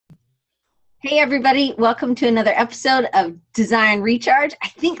Hey, everybody. Welcome to another episode of Design Recharge. I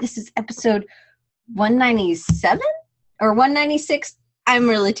think this is episode 197 or 196. I'm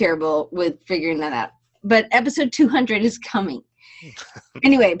really terrible with figuring that out. But episode 200 is coming.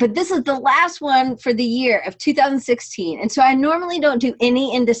 Anyway, but this is the last one for the year of 2016. And so I normally don't do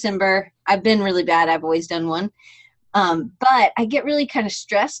any in December. I've been really bad. I've always done one. But I get really kind of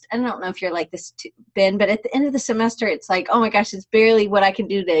stressed. I don't know if you're like this too, Ben, but at the end of the semester, it's like, oh my gosh, it's barely what I can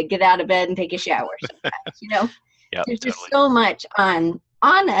do to get out of bed and take a shower sometimes. Yep, There's totally. just so much on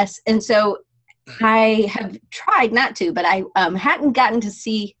us. And so I have tried not to, but I hadn't gotten to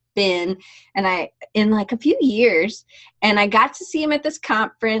see Ben in like a few years. And I got to see him at this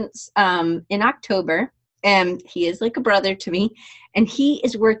conference in October. And he is like a brother to me. And he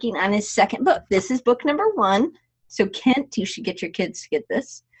is working on his second book. This is book number 1. So Kent, you should get your kids to get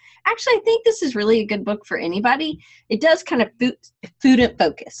this. Actually, I think this is really a good book for anybody. It does kind of student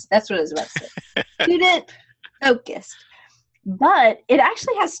focus. That's what I was about to say. Student focused. But it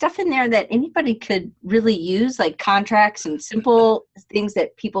actually has stuff in there that anybody could really use, like contracts and simple things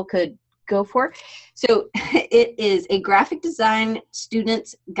that people could go for. So it is a graphic design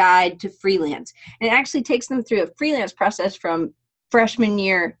student's guide to freelance. And it actually takes them through a freelance process from freshman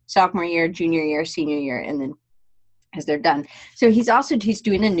year, sophomore year, junior year, senior year, and then as they're done. So he's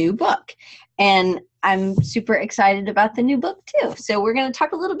doing a new book, and I'm super excited about the new book too. So we're going to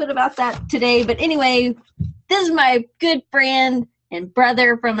talk a little bit about that today. But anyway, this is my good friend and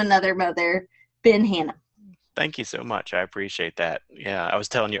brother from another mother, Ben Hannam. Thank you so much. I appreciate that. Yeah, I was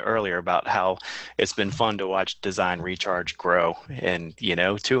telling you earlier about how it's been fun to watch Design Recharge grow, and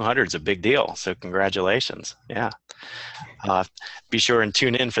 200 is a big deal. So congratulations. Yeah. Be sure and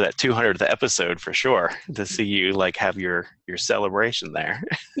tune in for that 200th episode for sure to see you have your celebration there.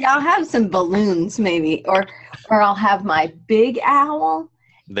 Yeah, I'll have some balloons maybe, or I'll have my big owl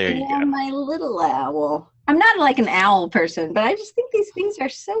There you and go. my little owl. I'm not like an owl person, but I just think these things are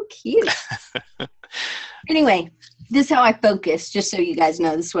so cute. Anyway, this is how I focus, just so you guys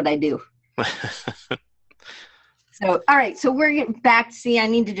know. This is what I do. So, all right. So we're getting back to see.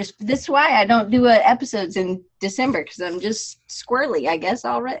 This is why I don't do episodes in December, because I'm just squirrely, I guess,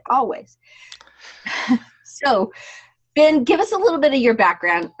 always. So, Ben, give us a little bit of your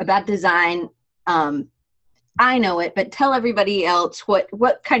background about design. I know it, but tell everybody else what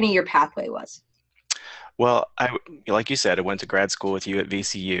kind of your pathway was. Well, like you said, I went to grad school with you at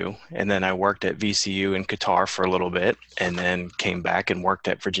VCU, and then I worked at VCU in Qatar for a little bit, and then came back and worked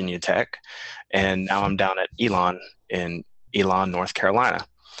at Virginia Tech, and now I'm down at Elon in Elon, North Carolina.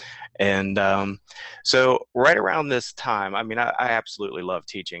 And so right around this time, I absolutely love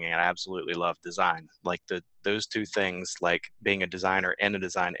teaching, and I absolutely love design. Like those two things, like being a designer and a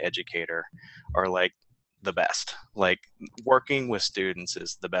design educator, are like the best. Like working with students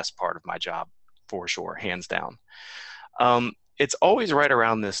is the best part of my job, for sure, hands down. It's always right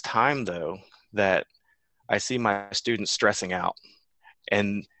around this time, though, that I see my students stressing out,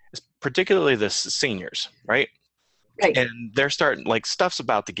 and particularly the seniors, right? Right. And they're starting, stuff's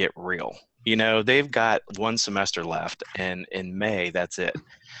about to get real. They've got one semester left, and in May, that's it.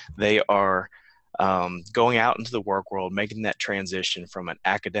 They are going out into the work world, making that transition from an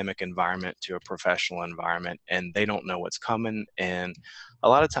academic environment to a professional environment, and they don't know what's coming. And a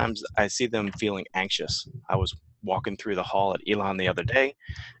lot of times I see them feeling anxious. I was walking through the hall at Elon the other day,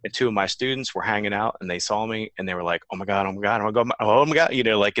 and 2 of my students were hanging out, and they saw me, and they were like, oh my God, oh my God, oh my God, oh my God,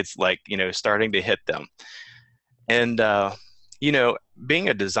 it's starting to hit them. And, being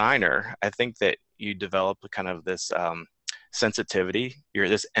a designer, I think that you develop kind of this sensitivity,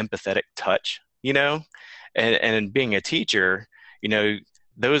 this empathetic touch, and being a teacher,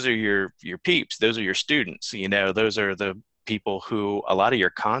 those are your peeps, those are your students, those are the people who a lot of your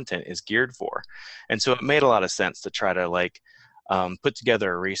content is geared for. And so it made a lot of sense to try to put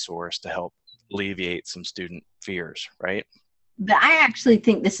together a resource to help alleviate some student fears, right? But I actually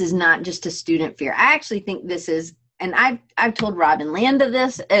think this is not just a student fear. I actually think this is, and I've told Robin Landa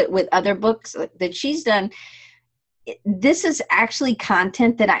this with other books that she's done. This is actually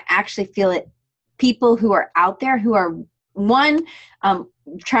content that I actually feel it. People who are out there who are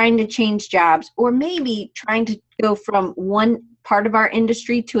trying to change jobs, or maybe trying to go from one part of our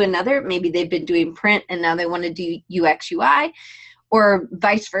industry to another. Maybe they've been doing print and now they want to do UX UI, or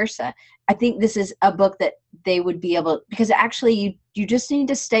vice versa. I think this is a book that they would be able, because actually you just need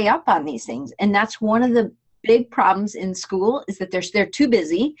to stay up on these things. And that's one of the big problems in school, is that they're too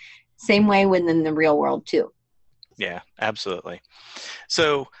busy. Same way within the real world too. Yeah, absolutely.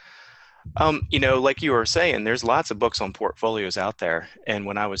 So, like you were saying, there's lots of books on portfolios out there. And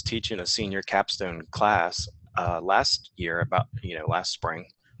when I was teaching a senior capstone class last year, last spring,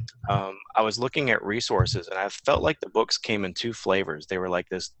 I was looking at resources and I felt like the books came in two flavors. They were like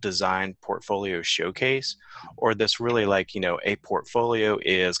this design portfolio showcase, or this really like, a portfolio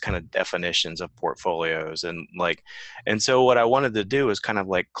is kind of definitions of portfolios. And so what I wanted to do is kind of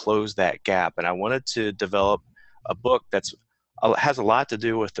like close that gap. And I wanted to develop a book has a lot to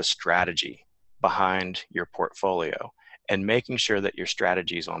do with the strategy behind your portfolio and making sure that your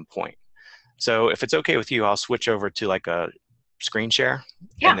strategy is on point. So if it's okay with you, I'll switch over to like a screen share and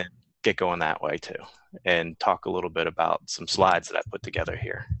Yeah. then get going that way too, and talk a little bit about some slides that I put together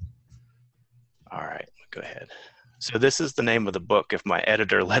here. All right, go ahead. So this is the name of the book, if my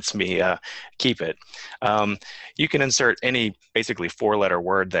editor lets me keep it. You can insert any basically four-letter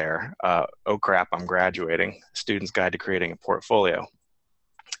word there. Oh crap, I'm graduating. Student's Guide to Creating a Portfolio.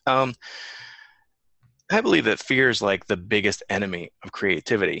 Um, I believe that fear is like the biggest enemy of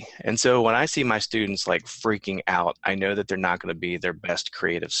creativity. And so when I see my students like freaking out, I know that they're not going to be their best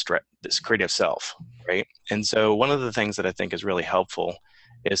this creative self, right? And so one of the things that I think is really helpful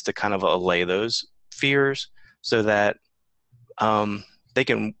is to kind of allay those fears so that they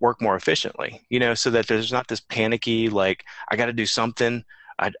can work more efficiently, so that there's not this panicky, like, I got to do something.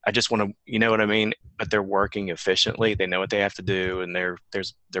 I just want to, you know what I mean? But they're working efficiently. They know what they have to do, and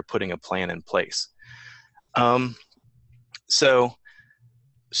they're putting a plan in place. Um, so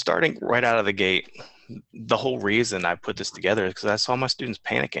starting right out of the gate, the whole reason I put this together is because I saw my students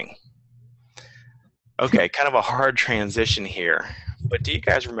panicking. Okay, kind of a hard transition here, but do you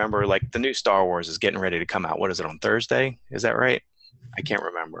guys remember like the new Star Wars is getting ready to come out? What is it, on Thursday? Is that right? I can't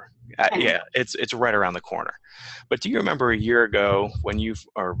remember. Yeah, it's right around the corner. But do you remember a year ago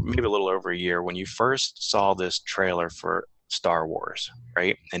or maybe a little over a year, when you first saw this trailer for Star Wars,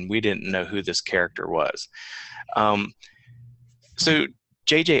 right? And we didn't know who this character was. Um, so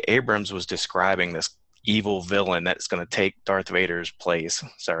J.J. Abrams was describing this evil villain that's going to take Darth Vader's place.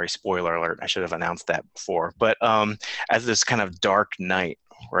 Sorry, spoiler alert. I should have announced that before. But as this kind of dark knight,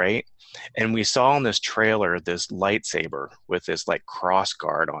 right? And we saw in this trailer this lightsaber with this like cross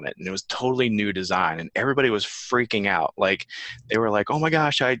guard on it, and it was totally new design, and everybody was freaking out. Like they were like, "Oh my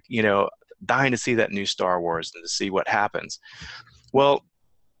gosh, dying to see that new Star Wars and to see what happens." Well,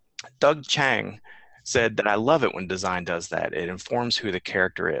 Doug Chang said that I love it when design does that. It informs who the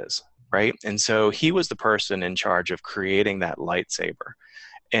character is, right? And so he was the person in charge of creating that lightsaber.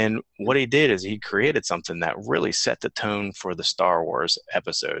 And what he did is he created something that really set the tone for the Star Wars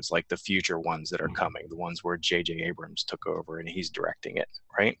episodes, like the future ones that are coming, the ones where J.J. Abrams took over and he's directing it,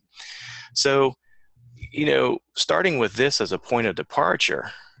 right? So, starting with this as a point of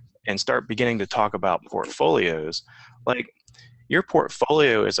departure and start beginning to talk about portfolios, like your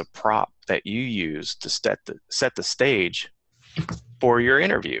portfolio is a prop that you use to set the stage for your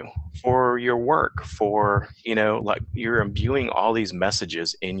interview, for your work, for, like you're imbuing all these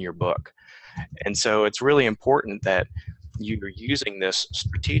messages in your book. And so it's really important that you're using this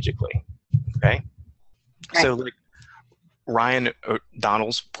strategically. Okay. Right. So like Ryan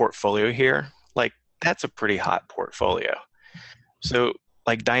O'Donnell's portfolio here, like that's a pretty hot portfolio. So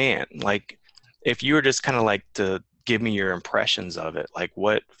like Diane, like if you were just kind of like to give me your impressions of it, like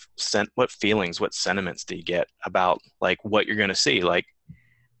what feelings, what sentiments do you get about like what you're going to see? Like,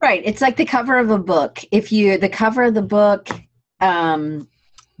 Right. It's like the cover of a book. The cover of the book, a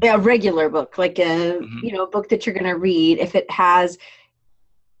regular book, like a book that you're going to read, if it has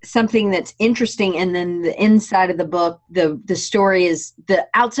something that's interesting, and then the inside of the book, the story is, the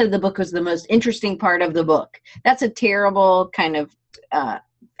outside of the book was the most interesting part of the book. That's a terrible kind of,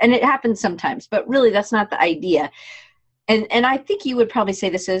 and it happens sometimes, but really that's not the idea. And I think you would probably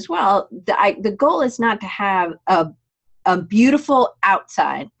say this as well. The goal is not to have a beautiful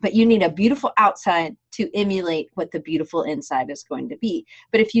outside, but you need a beautiful outside to emulate what the beautiful inside is going to be.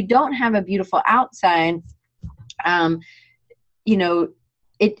 But if you don't have a beautiful outside,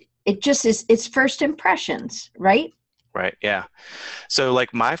 it just is, it's first impressions, right? right. Yeah. So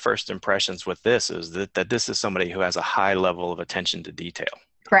like my first impressions with this is that this is somebody who has a high level of attention to detail.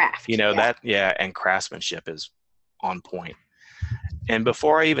 Craft. And craftsmanship is on point. And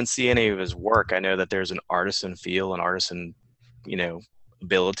before I even see any of his work, I know that there's an artisan feel, an artisan,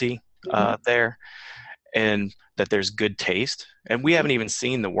 ability there, and that there's good taste. And we haven't even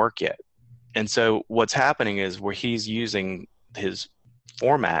seen the work yet. And so what's happening is where he's using his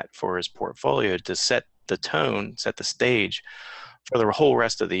format for his portfolio to set the tone, set the stage for the whole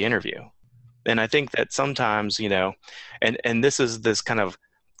rest of the interview. And I think that sometimes, and this is this kind of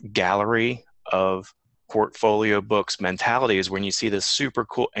gallery of portfolio books mentality, is when you see this super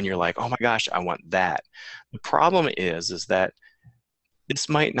cool and you're like, oh my gosh, I want that. The problem is that this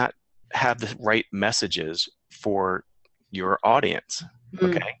might not have the right messages for your audience.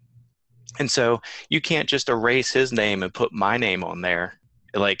 Mm. Okay. And so you can't just erase his name and put my name on there,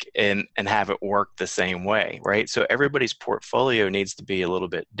 like, and have it work the same way, right? So everybody's portfolio needs to be a little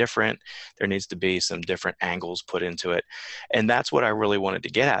bit different. There needs to be some different angles put into it. And that's what I really wanted to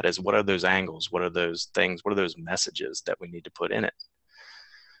get at, is what are those angles? What are those things? What are those messages that we need to put in it?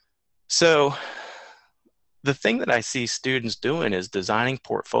 So the thing that I see students doing is designing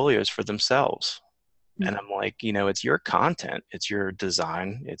portfolios for themselves. And I'm like, it's your content, it's your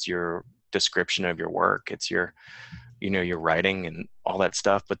design, it's your description of your work, it's your writing and all that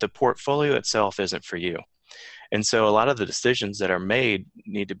stuff, but the portfolio itself isn't for you. And so a lot of the decisions that are made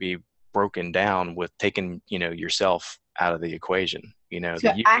need to be broken down with taking, yourself out of the equation. So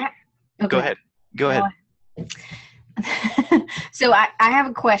Go okay. ahead. Go No, ahead. so I have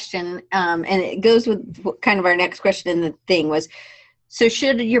a question, and it goes with kind of our next question in the thing was, so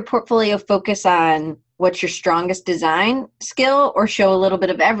should your portfolio focus on what's your strongest design skill or show a little bit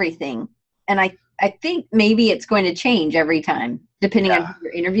of everything? And I think maybe it's going to change every time, depending on Yeah, who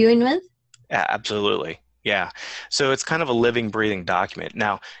you're interviewing with. absolutely. Yeah. So it's kind of a living, breathing document.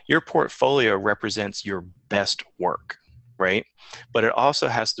 Now, your portfolio represents your best work, right? But it also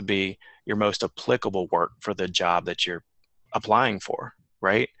has to be your most applicable work for the job that you're applying for,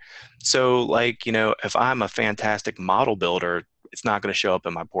 right? So, like, if I'm a fantastic model builder, it's not going to show up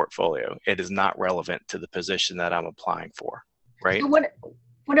in my portfolio. It is not relevant to the position that I'm applying for, right? So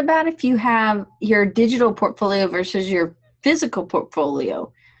what about if you have your digital portfolio versus your physical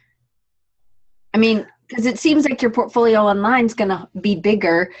portfolio? I mean, because it seems like your portfolio online is going to be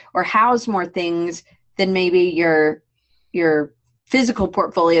bigger or house more things than maybe your physical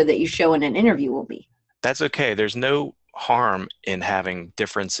portfolio that you show in an interview will be. That's okay. There's no harm in having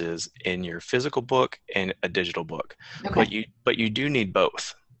differences in your physical book and a digital book, Okay. but you do need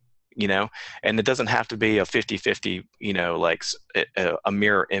both, and it doesn't have to be a 50-50, like a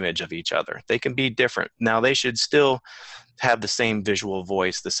mirror image of each other. They can be different. Now, they should still have the same visual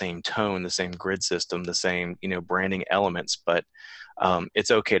voice, the same tone, the same grid system, the same, branding elements, but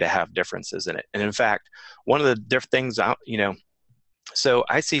it's okay to have differences in it. And in fact, one of the different things so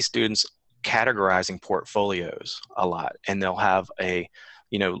I see students categorizing portfolios a lot, and they'll have a,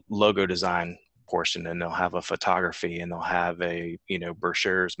 logo design portion, and they'll have a photography, and they'll have a,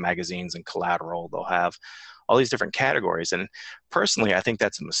 brochures, magazines, and collateral. They'll have all these different categories. And personally, I think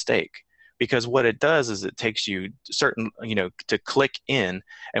that's a mistake, because what it does is it takes you certain, to click in.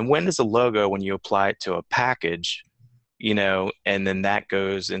 And when does a logo, when you apply it to a package, and then that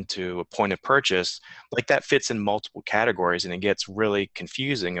goes into a point of purchase, like that fits in multiple categories, and it gets really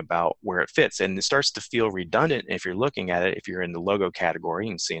confusing about where it fits. And it starts to feel redundant if you're looking at it. If you're in the logo category,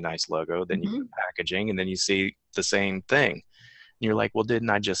 you can see a nice logo, then you go Mm-hmm. to packaging, and then you see the same thing. And you're like, well, didn't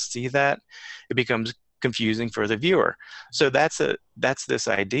I just see that? It becomes confusing for the viewer. So that's this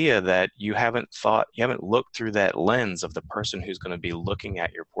idea that you haven't looked through that lens of the person who's going to be looking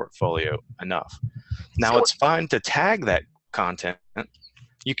at your portfolio enough. Now, So it's fine to tag that content.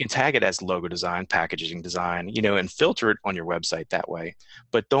 You can tag it as logo design, packaging design, and filter it on your website that way,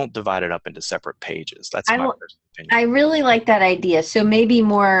 but don't divide it up into separate pages. That's I my l- personal I opinion. really like that idea. So maybe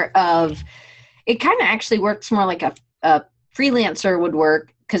more of it kind of actually works more like a freelancer would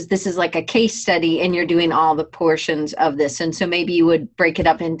work, because this is like a case study and you're doing all the portions of this. And so maybe you would break it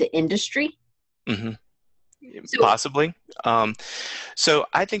up into industry. Hmm. So Possibly. So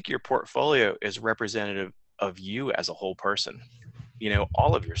I think your portfolio is representative of you as a whole person,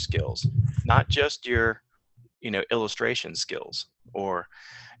 all of your skills, not just your, illustration skills,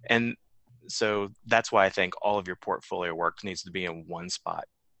 and so that's why I think all of your portfolio work needs to be in one spot,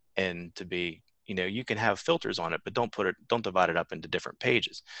 and to be, you can have filters on it, but don't divide it up into different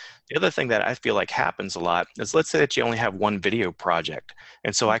pages. The other thing that I feel like happens a lot is, let's say that you only have one video project,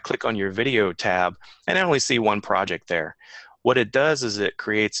 and so I click on your video tab and I only see one project there. What it does is it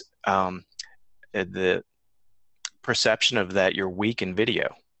creates the perception of that you're weak in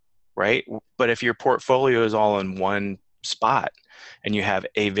video, right? But if your portfolio is all in one spot and you have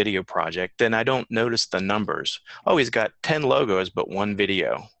a video project, then I don't notice the numbers. Oh, he's got 10 logos, but one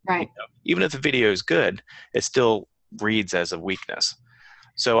video. right. Even if the video is good, it still reads as a weakness.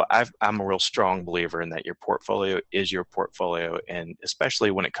 So I'm a real strong believer in that your portfolio is your portfolio. And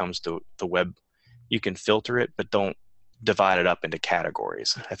especially when it comes to the web, you can filter it, but don't divide it up into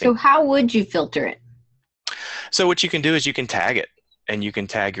categories. I So think how would you filter it? so. What you can do is you can tag it, and you can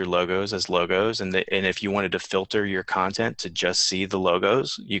tag your logos as logos. And if you wanted to filter your content to just see the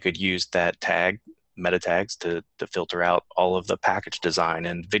logos, you could use that tag, meta tags, to filter out all of the package design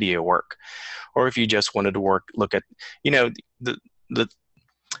and video work. Or if you just wanted to look at, you know, the, the,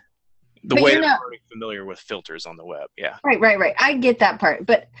 the but way you're they're not already familiar with filters on the web. Yeah. right. I get that part.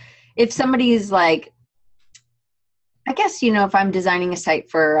 But if somebody is like, I guess, if I'm designing a site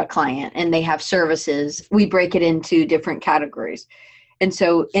for a client and they have services, we break it into different categories. And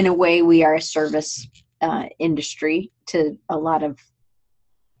so in a way, we are a service industry to a lot of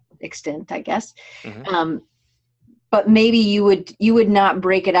extent, I guess. Hmm. Um, but maybe you would not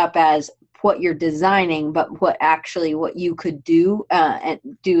break it up as what you're designing, but what you could do and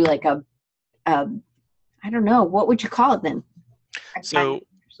do like a I don't know, what would you call it then? I find So, it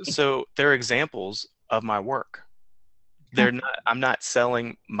interesting. so they're examples of my work. They're not. I'm not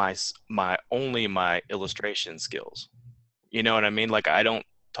selling my illustration skills. You know what I mean? Like I don't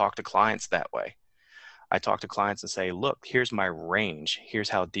talk to clients that way. I talk to clients and say, look, here's my range. Here's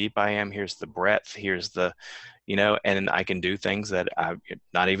how deep I am. Here's the breadth. Here's the, and I can do things that I'm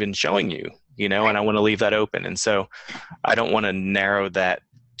not even showing you, and Right. I want to leave that open. And so I don't want to narrow that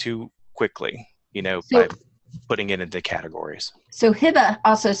too quickly, So by putting it into categories. So Hiba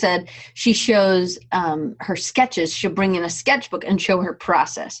also said she shows her sketches. She'll bring in a sketchbook and show her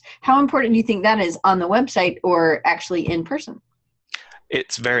process. How important do you think that is on the website or actually in person?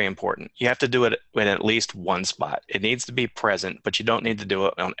 It's very important. You have to do it in at least one spot. It needs to be present, but you don't need to do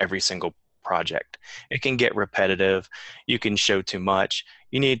it on every single project. It can get repetitive. You can show too much.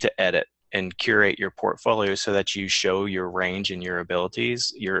 You need to edit and curate your portfolio so that you show your range and your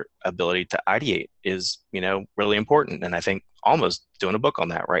abilities. Your ability to ideate is, really important. And I think almost doing a book on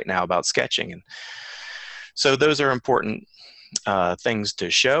that right now about sketching. And so those are important things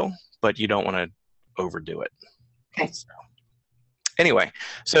to show, but you don't want to overdo it. Okay. Anyway,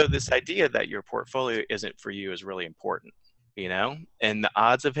 so this idea that your portfolio isn't for you is really important, and the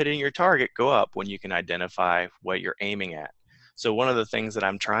odds of hitting your target go up when you can identify what you're aiming at. So one of the things that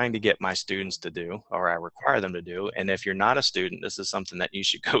I'm trying to get my students to do, or I require them to do, and if you're not a student, this is something that you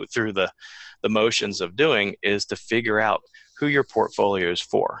should go through the motions of doing, is to figure out who your portfolio is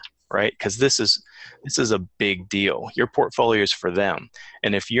for, right? Because this is a big deal. Your portfolio is for them.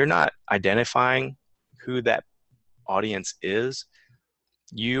 And if you're not identifying who that audience is,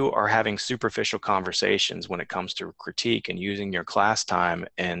 you are having superficial conversations when it comes to critique and using your class time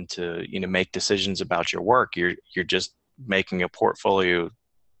and to make decisions about your work. You're just making a portfolio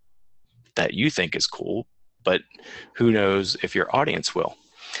that you think is cool, but who knows if your audience will.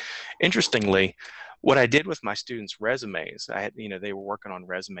 Interestingly, what I did with my students' resumes, I had, they were working on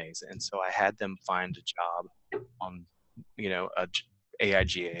resumes, and so I had them find a job on a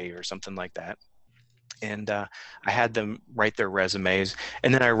AIGA or something like that, and I had them write their resumes,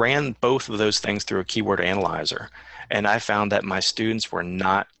 and then I ran both of those things through a keyword analyzer, and I found that my students were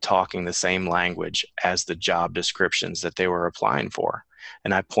not talking the same language as the job descriptions that they were applying for.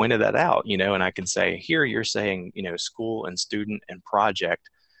 And I pointed that out, and I can say, here you're saying, school and student and project,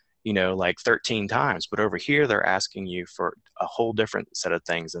 like 13 times, but over here they're asking you for a whole different set of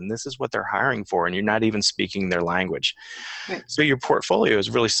things, and this is what they're hiring for, and you're not even speaking their language. Right. So your portfolio is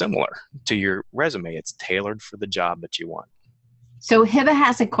really similar to your resume. It's tailored for the job that you want. So Hiba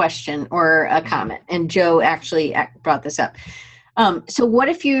has a question or a comment, and Joe actually brought this up. So what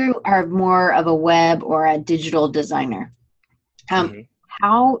if you are more of a web or a digital designer? Mm-hmm.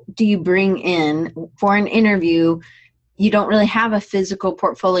 How do you bring in for an interview? You don't really have a physical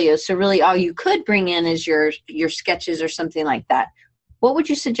portfolio, so really all you could bring in is your sketches or something like that. What would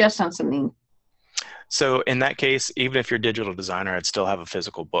you suggest on something? So in that case, even if you're a digital designer, I'd still have a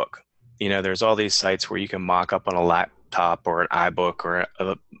physical book. There's all these sites where you can mock up on a laptop or an iBook or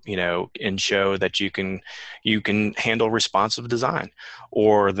and show that you can handle responsive design,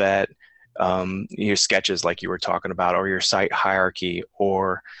 or that your sketches like you were talking about, or your site hierarchy,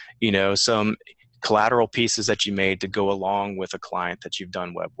 or some collateral pieces that you made to go along with a client that you've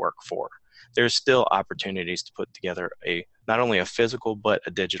done web work for. There's still opportunities to put together not only a physical but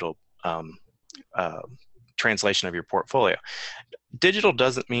a digital uh, translation of your portfolio. Digital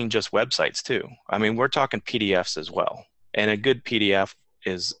doesn't mean just websites too. I mean, we're talking PDFs as well, and a good PDF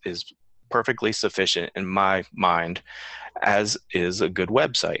is perfectly sufficient in my mind, as is a good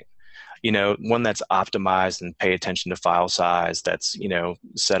website. One that's optimized and pay attention to file size, that's,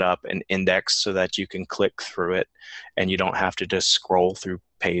 set up and indexed so that you can click through it and you don't have to just scroll through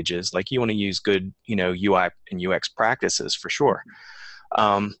pages. Like, you want to use good, UI and UX practices for sure.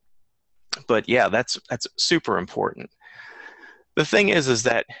 But yeah, that's super important. The thing is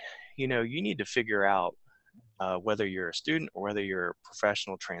that, you need to figure out whether you're a student or whether you're a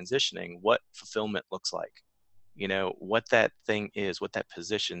professional transitioning, what fulfillment looks like. What that thing is, what that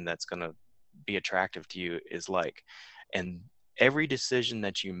position that's going to be attractive to you is like. And every decision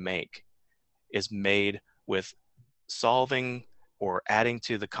that you make is made with solving or adding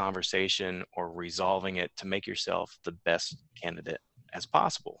to the conversation or resolving it to make yourself the best candidate as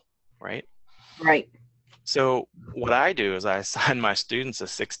possible, right? Right. So what I do is I assign my students a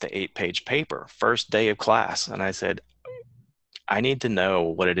 6 to 8 page paper, first day of class. And I said, I need to know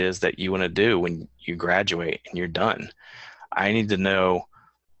what it is that you want to do when you graduate and you're done. I need to know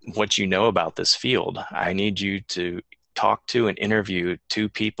what you know about this field. I need you to talk to and interview 2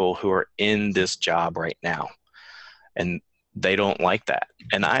 people who are in this job right now. And they don't like that.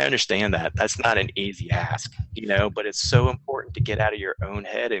 And I understand that. That's not an easy ask, but it's so important to get out of your own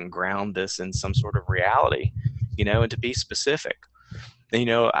head and ground this in some sort of reality, and to be specific. And,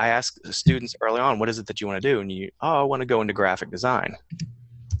 I ask the students early on, what is it that you want to do? And I want to go into graphic design.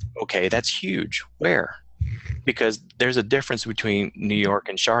 Okay, that's huge. Where? Because there's a difference between New York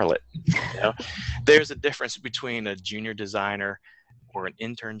and Charlotte. There's a difference between a junior designer or an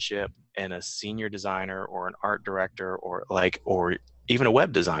internship and a senior designer or an art director or even a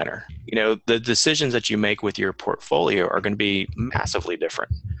web designer. The decisions that you make with your portfolio are going to be massively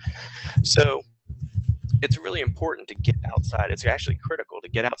different. So it's really important to get outside. It's actually critical to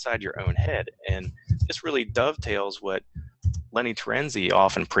get outside your own head. And this really dovetails what Lenny Terenzi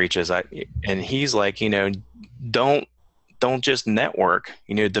often preaches. And he's like, don't just network,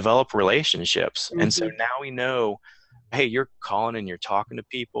 develop relationships. Mm-hmm. And so now we know, hey, you're calling and you're talking to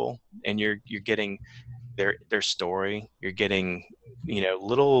people and you're getting their story. You're getting,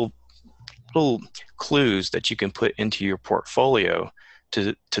 little clues that you can put into your portfolio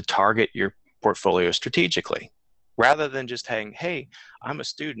to target your portfolio strategically, rather than just saying, hey, I'm a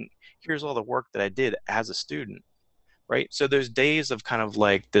student. Here's all the work that I did as a student, right? So those days of kind of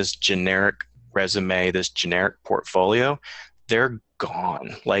like this generic resume, this generic portfolio, they're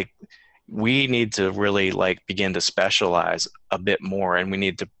gone. Like, we need to really begin to specialize a bit more, and we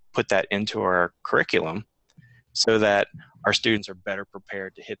need to put that into our curriculum so that our students are better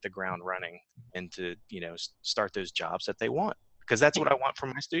prepared to hit the ground running and to, start those jobs that they want, because that's what I want from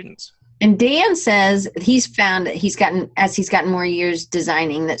my students. And Dan says he's found that as he's gotten more years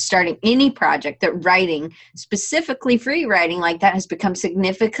designing, that starting any project, that writing, specifically free writing like that, has become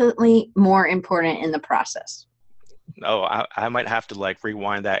significantly more important in the process. Oh, I might have to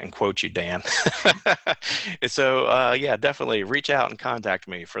rewind that and quote you, Dan. So yeah, definitely reach out and contact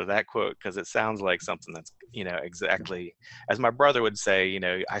me for that quote, because it sounds like something that's, exactly as my brother would say,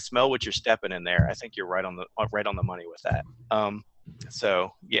 I smell what you're stepping in there. I think you're right on the money with that.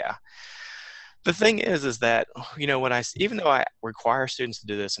 So yeah. The thing is that, even though I require students to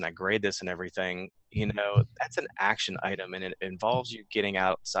do this and I grade this and everything, that's an action item, and it involves you getting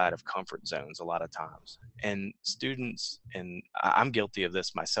outside of comfort zones a lot of times. And students, and I'm guilty of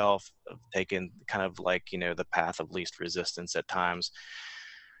this myself, of taking kind of the path of least resistance at times.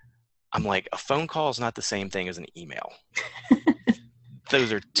 I'm like, a phone call is not the same thing as an email.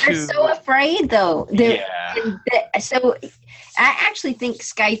 Those are two. They're so afraid, though. Yeah. So I actually think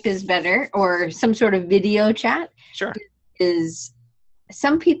Skype is better, or some sort of video chat. Sure.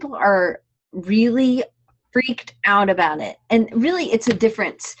 Some people are really freaked out about it. And really, it's a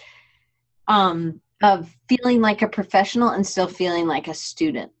difference of feeling like a professional and still feeling like a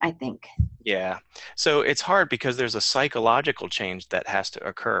student, I think. Yeah. So it's hard because there's a psychological change that has to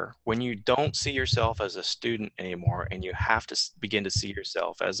occur when you don't see yourself as a student anymore, and you have to begin to see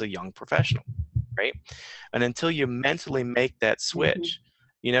yourself as a young professional, right? And until you mentally make that switch,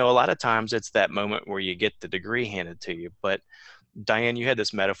 a lot of times it's that moment where you get the degree handed to you. But Diane, you had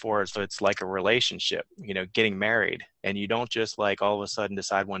this metaphor, so it's like a relationship, getting married, and you don't just all of a sudden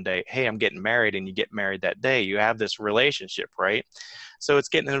decide one day, hey, I'm getting married, and you get married that day. You have this relationship, right? So it's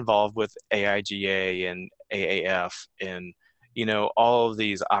getting involved with AIGA and AAF and, all of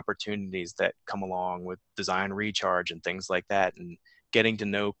these opportunities that come along with Design Recharge and things like that, and getting to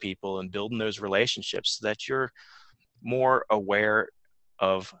know people and building those relationships so that you're more aware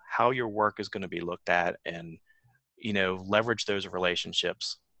of how your work is going to be looked at, and leverage those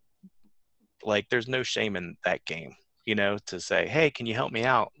relationships. There's no shame in that game, to say, hey, can you help me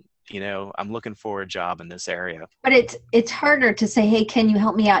out? I'm looking for a job in this area. But it's harder to say, hey, can you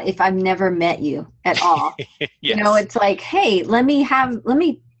help me out, if I've never met you at all? Yes. It's like, hey, let me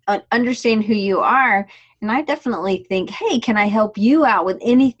understand who you are. And I definitely think, hey, can I help you out with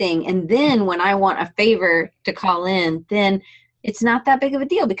anything? And then when I want a favor to call in, then it's not that big of a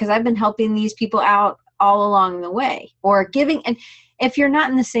deal, because I've been helping these people out all along the way, or giving. And if you're not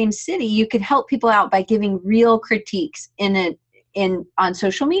in the same city, you could help people out by giving real critiques on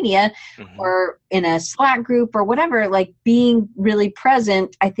social media, or in a Slack group or whatever. Being really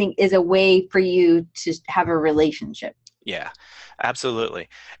present, I think, is a way for you to have a relationship. Yeah, absolutely.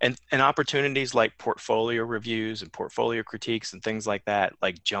 And opportunities like portfolio reviews and portfolio critiques and things like that,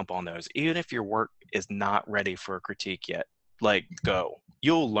 like jump on those. Even if your work is not ready for a critique yet, like go.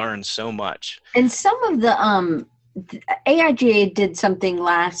 You'll learn so much. And some of the AIGA did something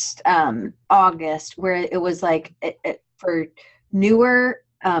last August where it was like for newer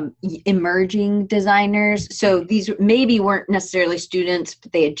emerging designers. So these maybe weren't necessarily students,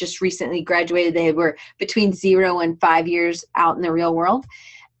 but they had just recently graduated. They were between 0 and 5 years out in the real world.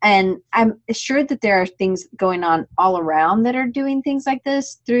 And I'm sure that there are things going on all around that are doing things like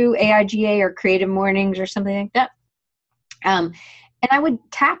this through AIGA or Creative Mornings or something like that. And I would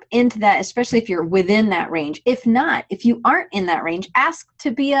tap into that, especially if you're within that range. If not, if you aren't in that range, ask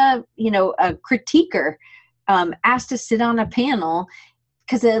to be a critiquer. Ask to sit on a panel,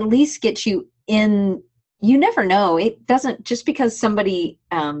 because it at least gets you in. You never know. It doesn't, just because somebody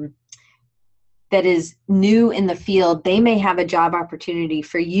that is new in the field, they may have a job opportunity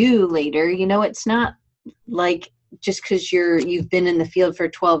for you later. It's not like just because you've been in the field for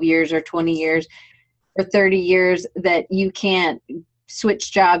 12 years or 20 years or 30 years that you can't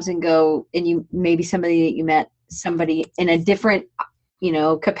switch jobs and go, and you maybe somebody that you met, somebody in a different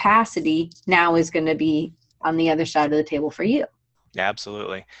capacity now is going to be on the other side of the table for you.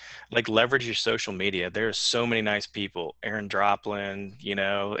 Absolutely. Like leverage your social media. There's so many nice people. Aaron Droplin,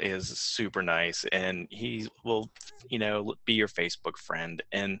 is super nice, and he will, be your Facebook friend.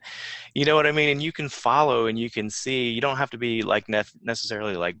 And you know what I mean? And you can follow and you can see, you don't have to be like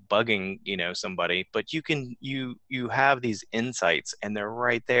necessarily like bugging, somebody, but you have these insights and they're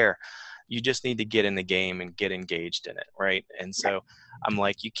right there. You just need to get in the game and get engaged in it, right? And so I'm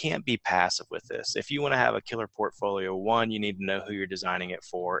like, you can't be passive with this. If you want to have a killer portfolio, one, you need to know who you're designing it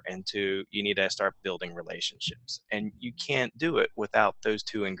for, and two, you need to start building relationships. And you can't do it without those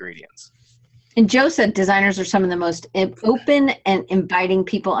two ingredients. And Joe said designers are some of the most open and inviting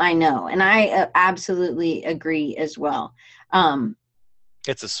people I know. And I absolutely agree as well.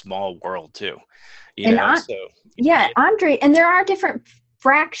 It's a small world too, And so. yeah, Andre, and there are different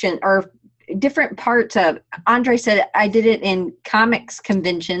fraction or different parts of. Andre said I did it in comics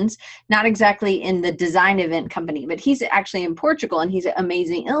conventions, not exactly in the design event company, but he's actually in Portugal and he's an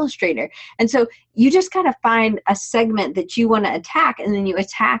amazing illustrator. And so you just got to find a segment that you want to attack, and then you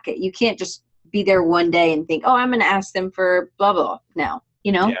attack it. You can't just be there one day and think, oh, I'm going to ask them for blah blah now.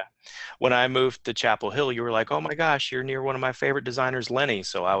 Yeah. When I moved to Chapel Hill, you were like, "Oh my gosh, you're near one of my favorite designers, Lenny."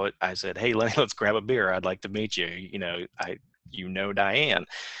 So I said, "Hey, Lenny, let's grab a beer. I'd like to meet you." Diane.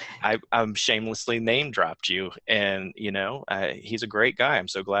 I'm shamelessly name dropped you, and he's a great guy. I'm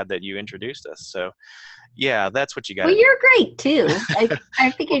so glad that you introduced us. So yeah, that's what you got. Well, you're great too.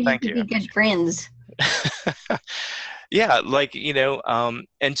 I figured Well, you could be good friends. Yeah,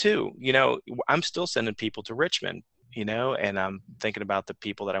 and two, I'm still sending people to Richmond, and I'm thinking about the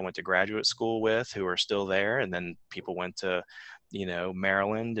people that I went to graduate school with who are still there, and then people went to,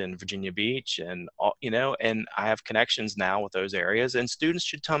 Maryland and Virginia Beach, and all, and I have connections now with those areas, and students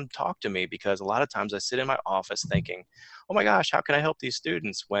should come talk to me, because a lot of times I sit in my office thinking, oh my gosh, how can I help these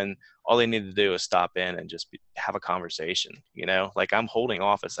students, when all they need to do is stop in and just have a conversation, like I'm holding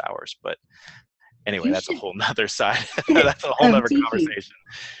office hours, but anyway, that's a whole nother side. That's a whole nother conversation.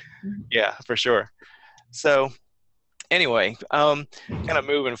 Yeah, for sure. So anyway, kind of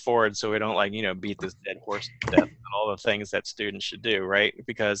moving forward, so we don't beat this dead horse to death on all the things that students should do, right?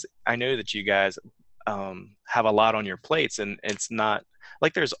 Because I know that you guys have a lot on your plates, and it's not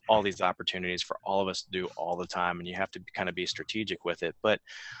like there's all these opportunities for all of us to do all the time, and you have to kind of be strategic with it. But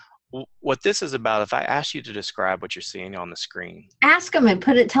what this is about, if I ask you to describe what you're seeing on the screen. Ask them and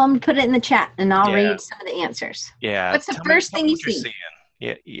tell them to put it in the chat, and I'll read some of the answers. Yeah. What's the first thing you see? Seeing.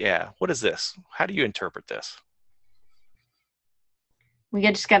 Yeah. Yeah. What is this? How do you interpret this? We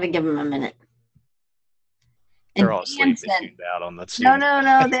just got to give them a minute. They're all asleep. They tuned out on that. No.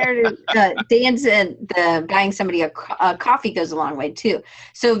 Dan said buying somebody a coffee goes a long way too.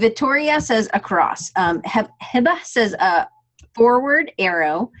 So Victoria says across. Hiba says forward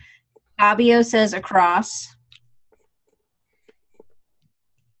arrow. Fabio says across.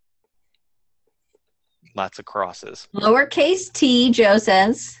 Lots of crosses. Lowercase t, Joe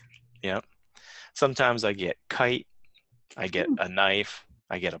says. Yep. Sometimes I get kite. I get a knife.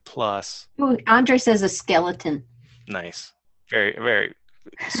 I get a plus. Ooh, Andre says a skeleton. Nice. Very, very.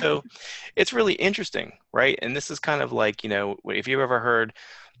 So it's really interesting, right? And this is kind of like, if you've ever heard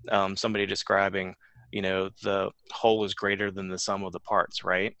somebody describing, the whole is greater than the sum of the parts,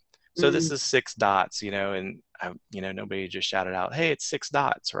 right? So this is 6 dots, and nobody just shouted out, hey, it's 6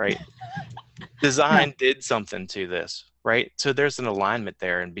 dots, right? Design did something to this, right? So there's an alignment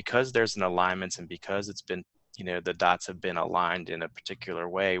there. And because there's an alignment, and because it's been, the dots have been aligned in a particular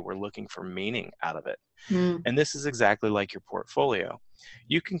way. We're looking for meaning out of it. Mm. And this is exactly like your portfolio.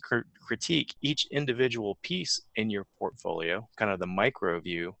 You can critique each individual piece in your portfolio, kind of the micro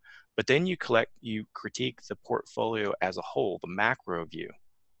view, but then you critique the portfolio as a whole, the macro view.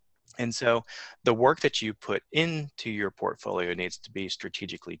 And so the work that you put into your portfolio needs to be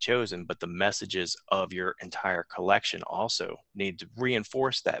strategically chosen, but the messages of your entire collection also need to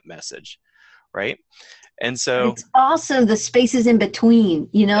reinforce that message, right? And But so it's also the spaces in between,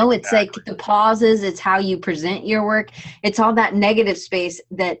 it's like exactly. the pauses, it's how you present your work. It's all that negative space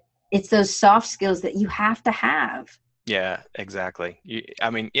that it's those soft skills that you have to have. Yeah, exactly. I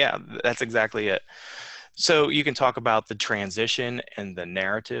mean, yeah, that's exactly it. So you can talk about the transition and the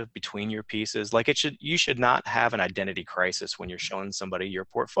narrative between your pieces. Like you should not have an identity crisis when you're showing somebody your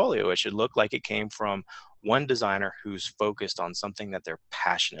portfolio. It should look like it came from one designer who's focused on something that they're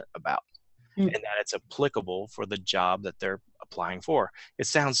passionate about Mm. and that it's applicable for the job that they're applying for. It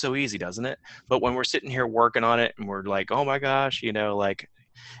sounds so easy, doesn't it? But when we're sitting here working on it and we're like, oh my gosh, like,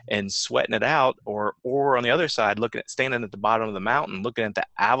 and sweating it out, or on the other side, standing at the bottom of the mountain looking at the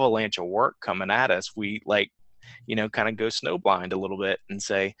avalanche of work coming at us, we kind of go snowblind a little bit and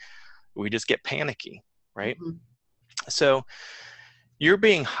say we just get panicky, right? Mhm. So you're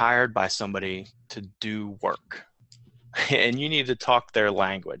being hired by somebody to do work and you need to talk their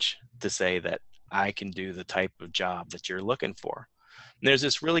language to say that I can do the type of job that you're looking for. And there's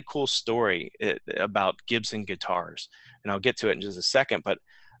this really cool story about Gibson guitars, and I'll get to it in just a second. But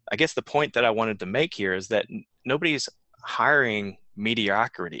I guess the point that I wanted to make here is that nobody's hiring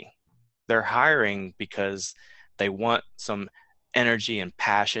mediocrity. They're hiring because they want some energy and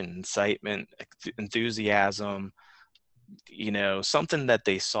passion, incitement, enthusiasm, something that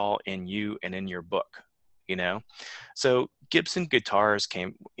they saw in you and in your book, you know? So Gibson Guitars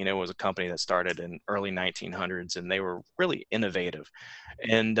was a company that started in early 1900s, and they were really innovative.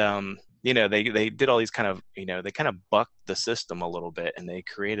 And, they did all these kind of, they kind of bucked the system a little bit, and they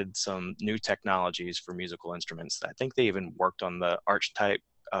created some new technologies for musical instruments. I think they even worked on the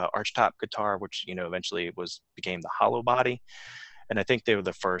archtop guitar, which, eventually became the hollow body. And I think they were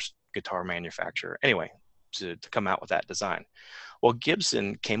the first guitar manufacturer anyway to come out with that design. Well,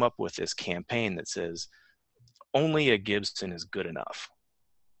 Gibson came up with this campaign that says, only a Gibson is good enough.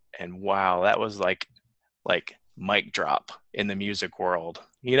 And wow, that was like mic drop in the music world.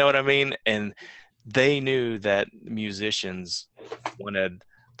 You know what I mean? And they knew that musicians wanted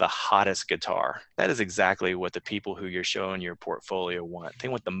the hottest guitar. That is exactly what the people who you're showing your portfolio want. They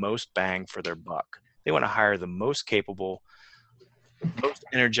want the most bang for their buck. They want to hire the most capable, most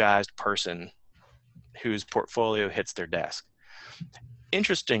energized person whose portfolio hits their desk.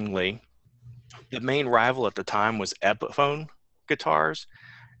 Interestingly, the main rival at the time was Epiphone guitars.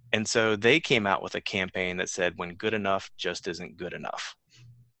 And so they came out with a campaign that said, when good enough just isn't good enough.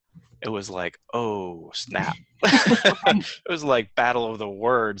 It was like, oh, snap. It was like battle of the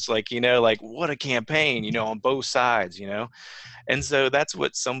words, like, like what a campaign, on both sides, And so that's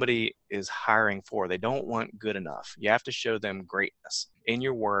what somebody is hiring for. They don't want good enough. You have to show them greatness in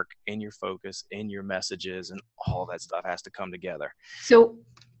your work, in your focus, in your messages, and all that stuff has to come together. So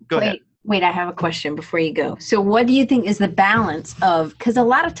Go ahead. wait, I have a question before you go. So what do you think is the balance of, because a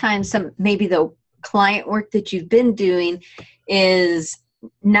lot of times maybe the client work that you've been doing is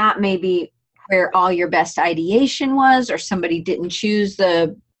not maybe where all your best ideation was, or somebody didn't choose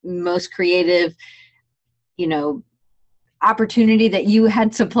the most creative, opportunity that you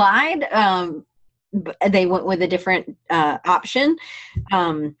had supplied. They went with a different option.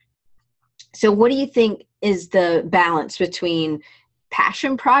 So what do you think is the balance between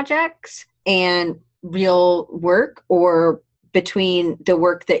passion projects and real work, or between the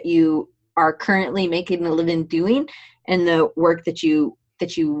work that you are currently making a living doing and the work that you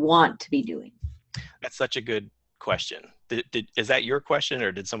want to be doing? That's such a good question. Is that your question,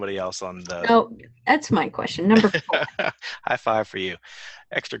 or did somebody else on the? No, that's my question. Number 4. High five for you.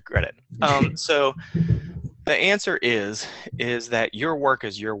 Extra credit. So the answer is that your work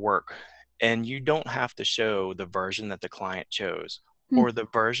is your work, and you don't have to show the version that the client chose, or the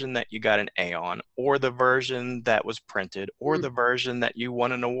version that you got an A on, or the version that was printed, or the version that you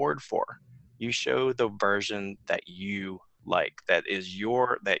won an award for. You show the version that you like, that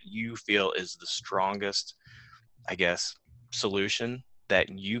you feel is the strongest, I guess, solution that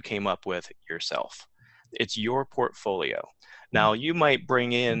you came up with yourself. It's your portfolio. Now, you might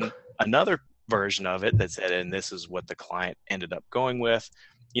bring in another version of it that said, and this is what the client ended up going with.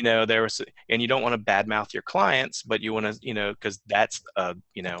 And you don't want to badmouth your clients, but you want to, because that's a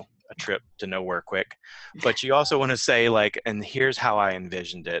a trip to nowhere quick, but you also want to say like, and here's how I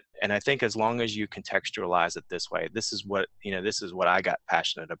envisioned it. And I think as long as you contextualize it this way, this is what, this is what I got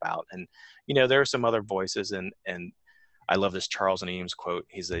passionate about. And, there are some other voices, and I love this Charles Eames quote.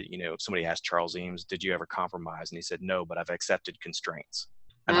 He said, if somebody asked Charles Eames, did you ever compromise? And he said, no, but I've accepted constraints.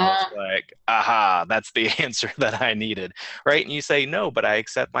 And I was like, aha, that's the answer that I needed, right? And you say, no, but I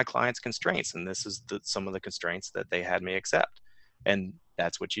accept my client's constraints. And this is some of the constraints that they had me accept. And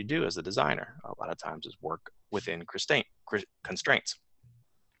that's what you do as a designer. A lot of times is work within constraints.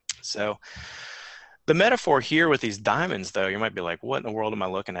 So the metaphor here with these diamonds, though, you might be like, what in the world am I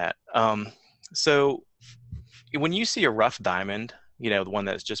looking at? So when you see a rough diamond, the one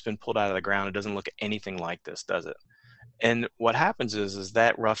that's just been pulled out of the ground, it doesn't look anything like this, does it? And what happens is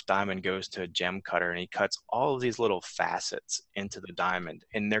that rough diamond goes to a gem cutter, and he cuts all of these little facets into the diamond,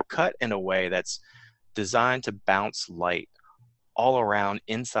 and they're cut in a way that's designed to bounce light all around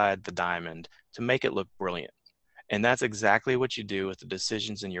inside the diamond to make it look brilliant. And that's exactly what you do with the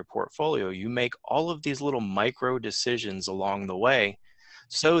decisions in your portfolio. You make all of these little micro decisions along the way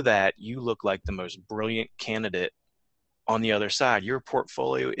so that you look like the most brilliant candidate on the other side. Your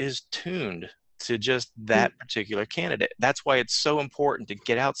portfolio is tuned to just that particular candidate. That's why it's so important to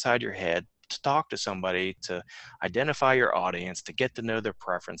get outside your head, to talk to somebody, to identify your audience, to get to know their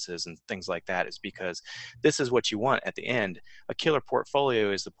preferences and things like that, is because this is what you want at the end. A killer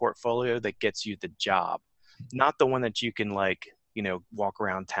portfolio is the portfolio that gets you the job, not the one that you can walk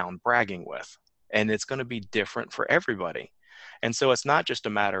around town bragging with. And it's going to be different for everybody. And so it's not just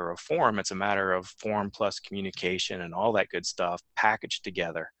a matter of form, it's a matter of form plus communication and all that good stuff packaged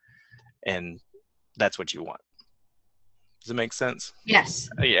together. And that's what you want. Does it make sense? Yes.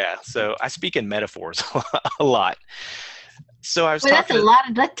 Yeah. So I speak in metaphors a lot. So I was Well, talking. that's a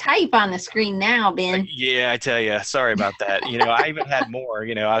lot of type on the screen now, Ben. Yeah, I tell you. Sorry about that. I even had more.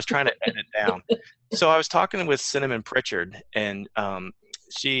 I was trying to edit it down. So I was talking with Cinnamon Pritchard, and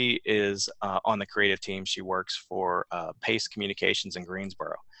she is on the creative team. She works for Pace Communications in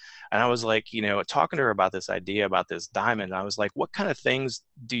Greensboro. And I was like, talking to her about this idea about this diamond. I was like, what kind of things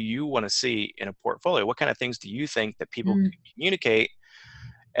do you want to see in a portfolio? What kind of things do you think that people can communicate?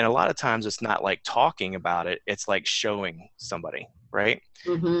 And a lot of times it's not like talking about it. It's like showing somebody, right?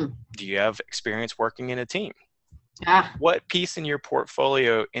 Mm-hmm. Do you have experience working in a team? Ah. What piece in your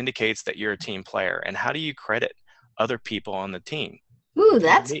portfolio indicates that you're a team player? And how do you credit other people on the team? Ooh,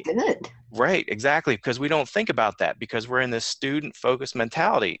 that's good. Right, exactly. Because we don't think about that because we're in this student-focused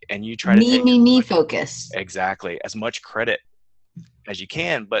mentality, and you try to take me focus. Exactly, as much credit as you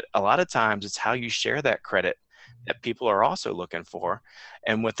can. But a lot of times it's how you share that credit that people are also looking for.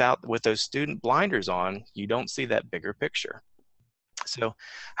 And with those student blinders on, you don't see that bigger picture. So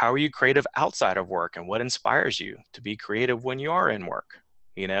how are you creative outside of work, and what inspires you to be creative when you are in work?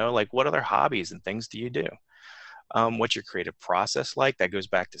 Like what other hobbies and things do you do? What's your creative process like? That goes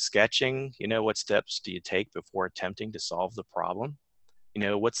back to sketching. What steps do you take before attempting to solve the problem?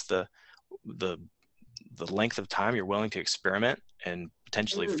 What's the length of time you're willing to experiment and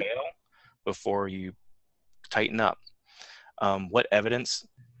potentially fail before you tighten up? What evidence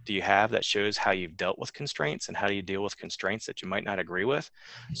do you have that shows how you've dealt with constraints, and how do you deal with constraints that you might not agree with?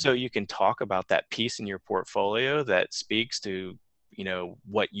 So you can talk about that piece in your portfolio that speaks to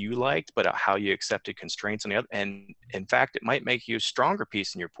what you liked, but how you accepted constraints on the other. And in fact, it might make you a stronger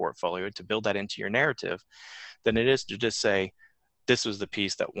piece in your portfolio to build that into your narrative than it is to just say, this was the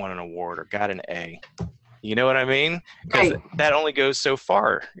piece that won an award or got an A. You know what I mean? Because that only goes so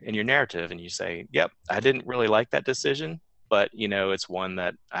far in your narrative. And you say, yep, I didn't really like that decision, but it's one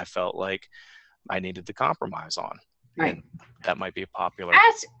that I felt like I needed to compromise on. Right. And that might be popular.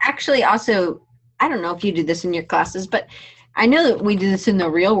 That's actually also, I don't know if you do this in your classes, but I know that we do this in the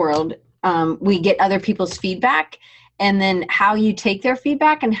real world. We get other people's feedback, and then how you take their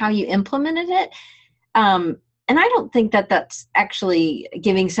feedback and how you implemented it. And I don't think that that's actually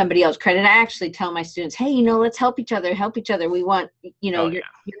giving somebody else credit. I actually tell my students, hey, let's help each other. We want, you're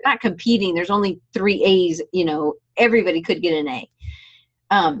not competing. There's only 3 A's, everybody could get an A.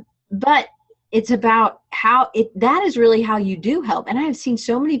 But it's about that is really how you do help. And I have seen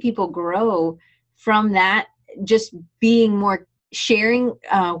so many people grow from that, just being more sharing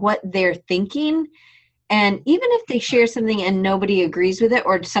what they're thinking. And even if they share something and nobody agrees with it,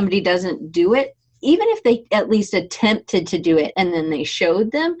 or somebody doesn't do it, even if they at least attempted to do it and then they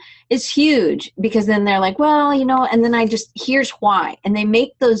showed them, it's huge, because then they're like, well, and then here's why. And they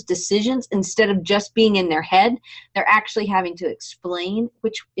make those decisions instead of just being in their head. They're actually having to explain,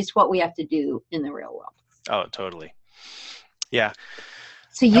 which is what we have to do in the real world. Oh, totally. Yeah.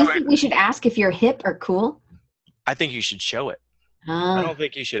 So you think we should ask if you're hip or cool? I think you should show it. I Ah. don't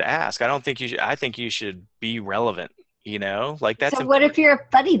think you should ask. I don't think you should. I think you should be relevant. Like that's So what if important. you're a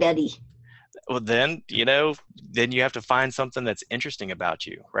fuddy duddy? Well, then you have to find something that's interesting about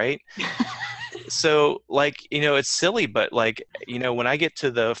you, right? So, like, it's silly, but like, when I get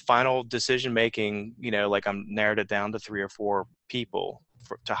to the final decision making, like I'm narrowed it down to 3 or 4 people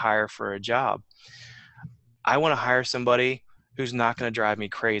to hire for a job. I want to hire somebody who's not going to drive me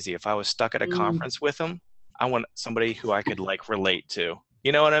crazy. If I was stuck at a Mm. conference with them, I want somebody who I could like relate to.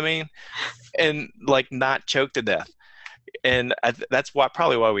 You know what I mean? And like not choke to death. And that's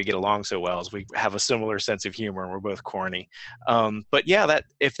probably why we get along so well, is we have a similar sense of humor and we're both corny. But yeah, that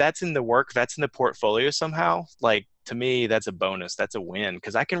if that's in the work, if that's in the portfolio somehow, like to me, that's a bonus. That's a win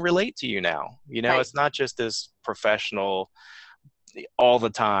because I can relate to you now. Right. It's not just this professional all the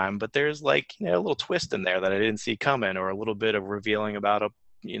time, but there's like, a little twist in there that I didn't see coming, or a little bit of revealing about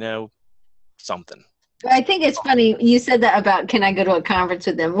you know, something. I think it's funny you said that about can I go to a conference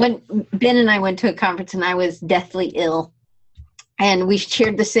with them? When Ben and I went to a conference and I was deathly ill, and we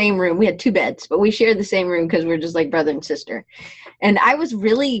shared the same room. We had 2 beds, but we shared the same room because we're just like brother and sister. And I was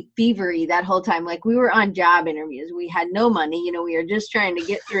really fevery that whole time. Like we were on job interviews. We had no money. We were just trying to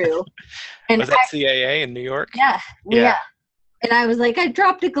get through. And Was that CAA in New York? yeah, Yeah. yeah. And I was like, I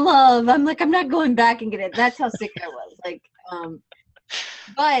dropped a glove. I'm like, I'm not going back and get it. That's how sick I was. Like,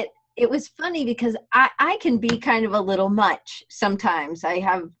 but it was funny because I can be kind of a little much sometimes. I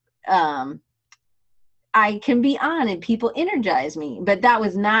can be on and people energize me, but that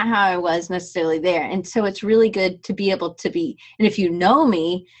was not how I was necessarily there. And so it's really good to be able to be, and if you know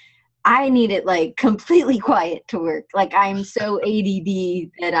me, I need it like completely quiet to work. Like I'm so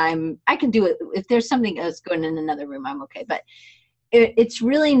ADD that I can do it. If there's something else going in another room, I'm okay. But it's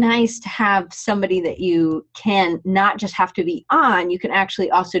really nice to have somebody that you can not just have to be on, you can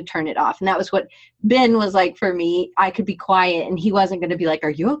actually also turn it off. And that was what Ben was like for me. I could be quiet and he wasn't going to be like, are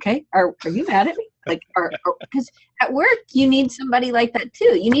you okay? Are you mad at me? Like, because at work, you need somebody like that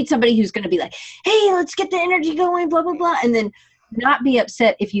too. You need somebody who's going to be like, hey, let's get the energy going, blah, blah, blah. And then not be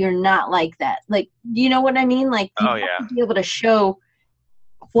upset if you're not like that. Like, you know what I mean? Like you Oh have yeah. to be able to show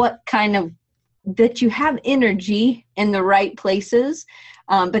what kind of that you have energy in the right places,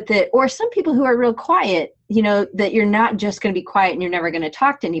 but that, or some people who are real quiet, that you're not just going to be quiet and you're never going to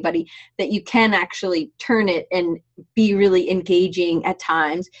talk to anybody, that you can actually turn it and be really engaging at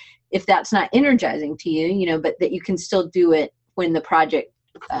times if that's not energizing to you, but that you can still do it when the project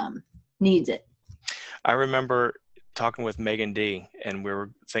needs it. I remember talking with Megan D, and we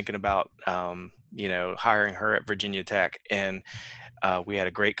were thinking about, hiring her at Virginia Tech, and we had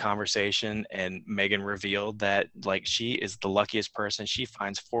a great conversation. And Megan revealed that like she is the luckiest person. She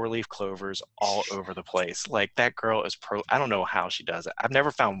finds 4-leaf clovers all over the place. Like that girl is pro. I don't know how she does it. I've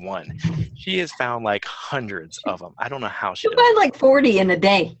never found one. She has found like hundreds of them. I don't know how she You does find it. like 40 in a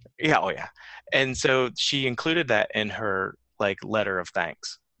day. Yeah, oh yeah. And so she included that in her like letter of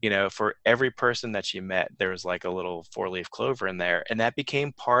thanks. For every person that she met, there was like a little 4-leaf clover in there. And that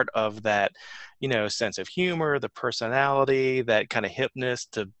became part of that, sense of humor, the personality, that kind of hipness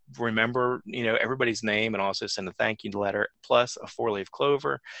to remember, everybody's name and also send a thank you letter, plus a 4-leaf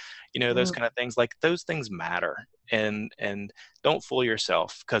clover, those Mm. kind of things. Like those things matter. And don't fool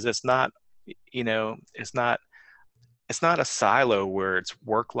yourself, because it's not, it's not a silo where it's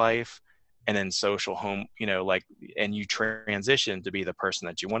work life and then social home, like, and you transition to be the person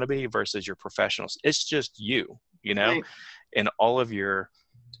that you want to be versus your professionals. It's just you, Right. and all of your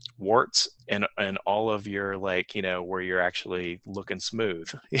warts and all of your like, where you're actually looking smooth,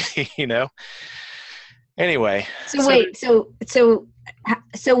 you know? Anyway, So so wait,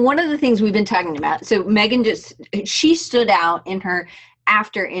 so one of the things we've been talking about, so Megan she stood out in her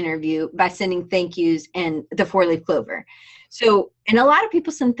after interview by sending thank yous and the 4-leaf clover. So, and a lot of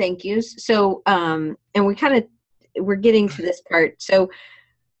people send thank yous. So, and we're getting to this part. So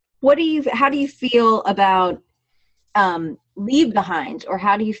how do you feel about leave behinds, or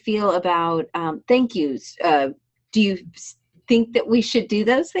how do you feel about thank yous? Do you think that we should do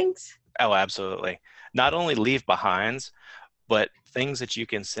those things? oh, absolutely. Not only leave behinds, but things that you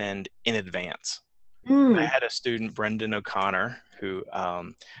can send in advance. I Mm. had a student, Brendan O'Connor, who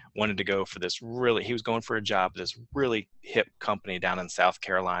wanted to go for he was going for a job at this really hip company down in South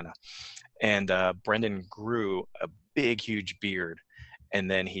Carolina. And Brendan grew a big, huge beard. And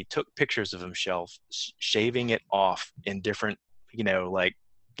then he took pictures of himself shaving it off in different, like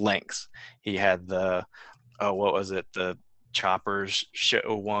lengths. He had what was it? The Choppers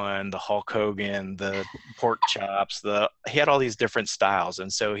show one, the Hulk Hogan, the pork chops, he had all these different styles.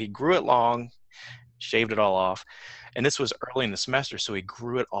 And so he grew it long, shaved it all off. And this was early in the semester, so he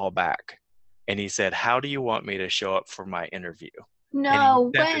grew it all back. And he said, how do you want me to show up for my interview? and he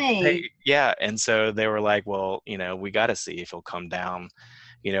No sent it to way. pay. Yeah, and so they were like, well, we got to see if he'll come down,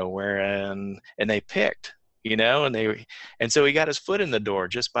 wherein, and they picked, and so he got his foot in the door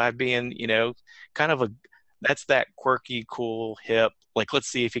just by being, kind of that's that quirky, cool, hip, like, let's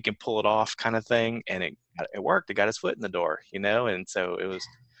see if he can pull it off kind of thing. And it worked. It got his foot in the door, and so it was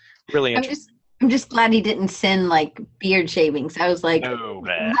really I'm interesting. just I'm just glad he didn't send like beard shavings. I was like, No,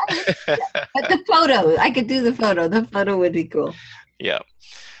 man. what? But the photo, I could do the photo. The photo would be cool. Yeah.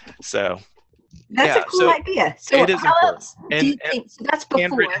 So, That's yeah. a cool So idea. So it is how important. else do And you think? So that's before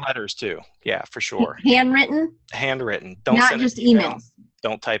handwritten letters too. Yeah, for sure. handwritten, Handwritten. Don't not send an just email. emails.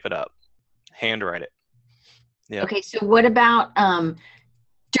 Don't type it up. Handwrite it. Yep. Okay, so what about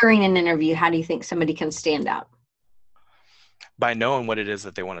during an interview? How do you think somebody can stand out? By knowing what it is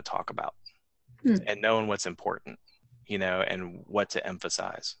that they want to talk about Hmm. and knowing what's important, and what to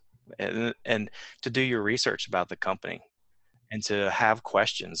emphasize, and to do your research about the company, and to have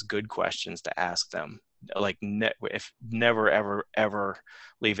questions, good questions to ask them. Like, if never, ever, ever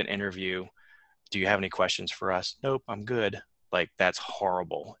leave an interview, do you have any questions for us? Nope, I'm good. Like, that's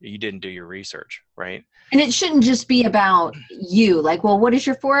horrible. You didn't do your research, right? And it shouldn't just be about you, like, well, what is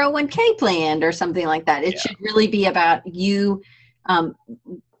your 401k plan or something like that. It should really be about you,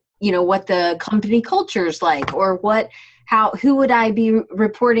 what the company culture is like, or who would I be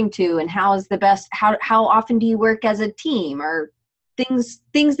reporting to, and how is the best, how often do you work as a team, or things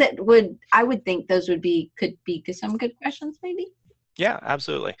that I would think those could be some good questions maybe. Yeah,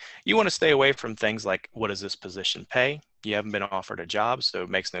 absolutely. You want to stay away from things like, what does this position pay? You haven't been offered a job, so it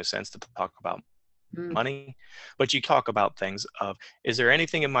makes no sense to talk about money. But you talk about things of, is there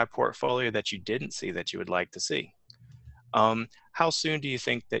anything in my portfolio that you didn't see that you would like to see? How soon do you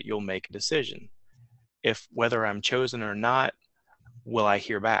think that you'll make a decision? If whether I'm chosen or not, will I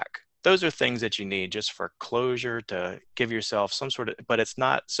hear back? Those are things that you need just for closure, to give yourself some sort of, but it's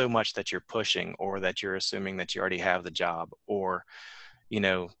not so much that you're pushing or that you're assuming that you already have the job, or,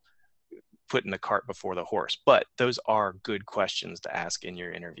 putting the cart before the horse. But those are good questions to ask in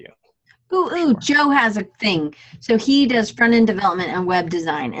your interview. Ooh, Joe has a thing. So he does front-end development and web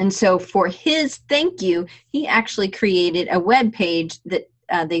design. And so for his thank you, he actually created a web page that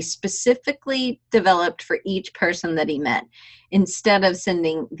they specifically developed for each person that he met, instead of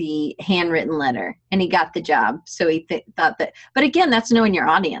sending the handwritten letter. And he got the job. So he thought that, but again, that's knowing your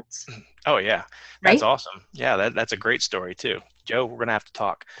audience. Oh yeah, that's right? Awesome. Yeah, that's a great story too. Joe, we're gonna have to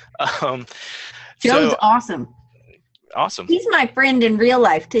talk. Joe's awesome. Awesome. He's my friend in real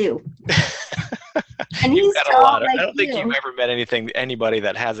life too. And he's got a lot. I don't think you've ever met anybody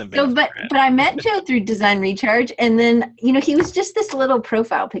that hasn't been. So, but I met Joe through Design Recharge, and then he was just this little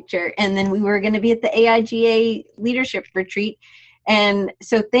profile picture, and then we were going to be at the AIGA leadership retreat, and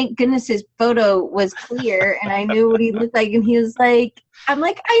so thank goodness his photo was clear, and I knew what he looked like, and he was like, "I'm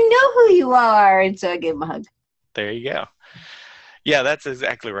like, I know who you are," and so I gave him a hug. There you go. Yeah, that's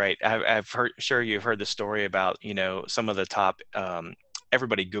exactly right. Sure you've heard the story about, some of the top,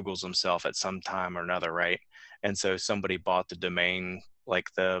 everybody Googles themselves at some time or another, right? And so somebody bought the domain, like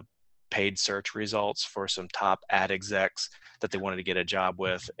the paid search results for some top ad execs that they wanted to get a job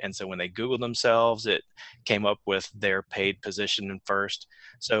with. And so when they Googled themselves, it came up with their paid position first.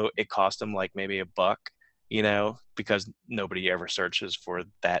 So it cost them like maybe $1, because nobody ever searches for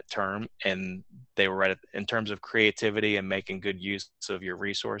that term. And they were right in terms of creativity and making good use of your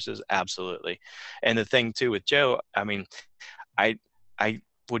resources. Absolutely. And the thing too with Joe, I mean, I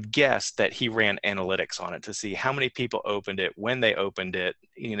would guess that he ran analytics on it to see how many people opened it, when they opened it,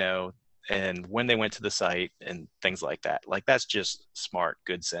 and when they went to the site and things like that. Like, that's just smart,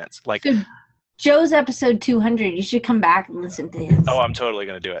 good sense. Like, so Joe's episode 200, you should come back and listen to his. Oh, I'm totally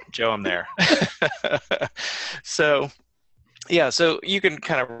going to do it. Joe, I'm there. So, yeah, so you can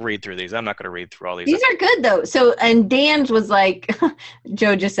kind of read through these. I'm not going to read through all these. These are good, though. So, and Dan's was like,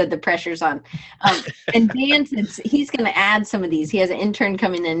 Joe just said the pressure's on. And Dan said he's going to add some of these. He has an intern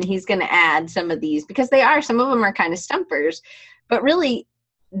coming in. He's going to add some of these because some of them are kind of stumpers. But really,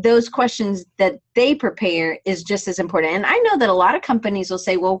 those questions that they prepare is just as important. And I know that a lot of companies will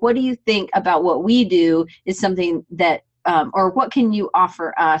say, well, what do you think about what we do is something that, or what can you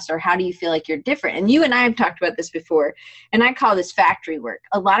offer us, or how do you feel like you're different? And you and I have talked about this before, and I call this factory work.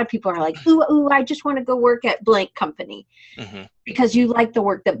 A lot of people are like, ooh, I just want to go work at blank company because you like the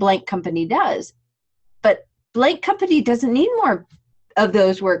work that blank company does. But blank company doesn't need more of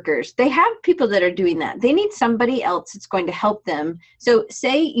those workers. They have people that are doing that. They need somebody else that's going to help them. So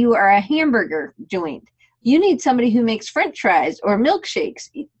say you are a hamburger joint. You need somebody who makes French fries or milkshakes.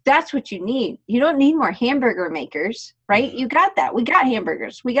 That's what you need. You don't need more hamburger makers, right? Mhm. You got that. We got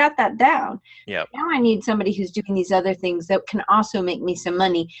hamburgers. We got that down. Yep. Now I need somebody who's doing these other things that can also make me some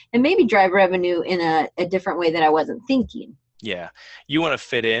money and maybe drive revenue in a different way that I wasn't thinking. Yeah. You want to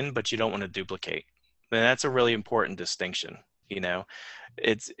fit in, but you don't want to duplicate. And that's a really important distinction. You know,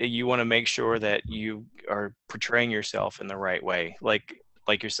 you want to make sure that you are portraying yourself in the right way. Like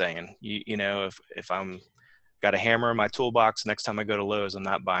you're saying, if I'm got a hammer in my toolbox, next time I go to Lowe's, I'm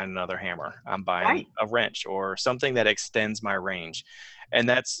not buying another hammer. I'm buying Right. a wrench or something that extends my range. And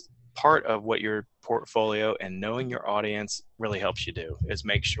that's part of what your portfolio and knowing your audience really helps you do, is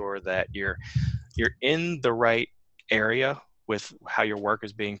make sure that you're in the right area with how your work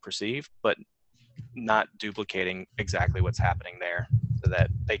is being perceived, but not duplicating exactly what's happening there so that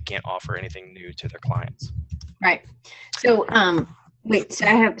they can't offer anything new to their clients. Right. So, wait,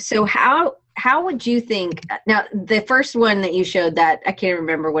 so how would you think, now the first one that you showed, that I can't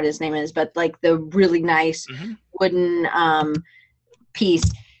remember what his name is, but like the really nice Mm-hmm. wooden, piece,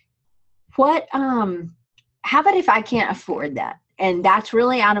 what, how about if I can't afford that and that's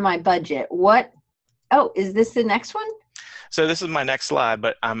really out of my budget? Oh, is this the next one? So this is my next slide,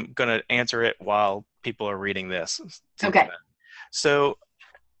 but I'm going to answer it while people are reading this. Okay. So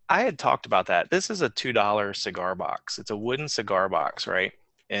I had talked about that. This is a $2 cigar box. It's a wooden cigar box, right?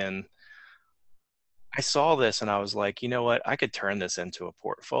 And I saw this and I was like, you know what? I could turn this into a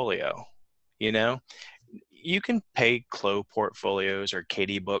portfolio. You know, you can pay Clo Portfolios or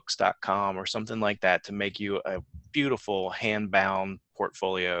kdbooks.com or something like that to make you a beautiful hand-bound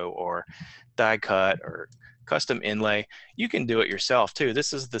portfolio or die cut or custom inlay. You can do it yourself too.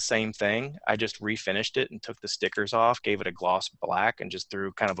 This is the same thing. I just refinished it and took the stickers off, gave it a gloss black, and just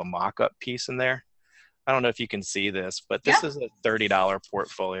threw kind of a mock-up piece in there. I don't know if you can see this, but Yeah. this is a $30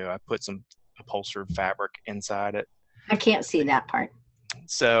 portfolio. I put some upholstered fabric inside it. I can't see that part.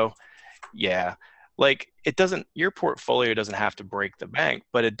 So yeah, like your portfolio doesn't have to break the bank,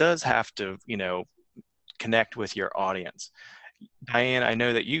 but it does have to, connect with your audience. Diane, I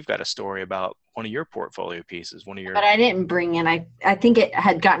know that you've got a story about one of your portfolio pieces, But I didn't bring it. I think it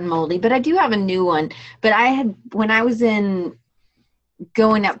had gotten moldy, but I do have a new one. But when I was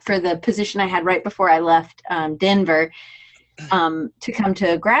going up for the position I had right before I left Denver to come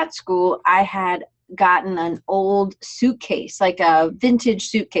to grad school, I had gotten an old suitcase, like a vintage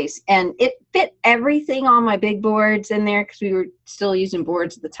suitcase, and it fit everything on my big boards in there because we were still using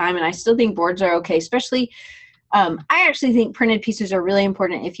boards at the time, and I still think boards are okay, especially I actually think printed pieces are really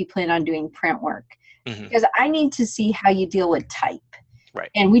important if you plan on doing print work, Mm-hmm. because I need to see how you deal with type. Right.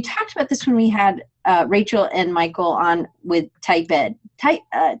 And we talked about this when we had Rachel and Michael on with Type Ed. Type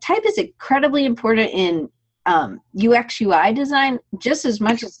is incredibly important in UX UI design just as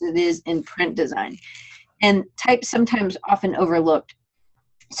much as it is in print design. And type sometimes often overlooked.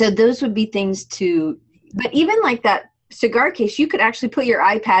 So those would be things but even like that cigar case, you could actually put your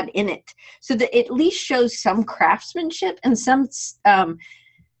iPad in it so that it at least shows some craftsmanship and some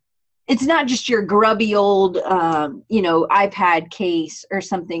it's not just your grubby old, iPad case or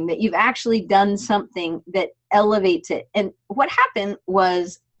something, that you've actually done something that elevates it. And what happened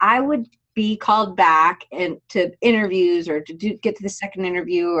was I would be called back and to interviews or to get to the second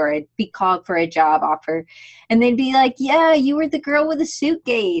interview, or I'd be called for a job offer, and they'd be like, yeah, you were the girl with the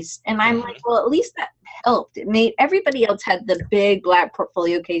suitcase. And I'm like, well, at least that helped. It made everybody else had the big black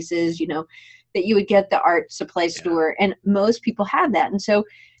portfolio cases, that you would get at the art supply store. And most people had that. And so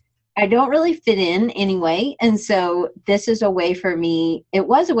I don't really fit in anyway. And so this is a way for me. It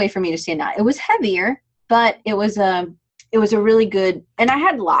was a way for me to stand out. It was heavier, but it was a really good, and I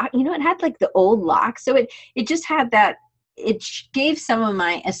had it had like the old lock. So it just had that, it gave some of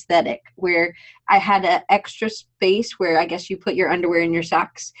my aesthetic where I had an extra space where I guess you put your underwear and your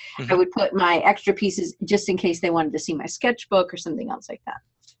socks. Mm-hmm. I would put my extra pieces just in case they wanted to see my sketchbook or something else like that.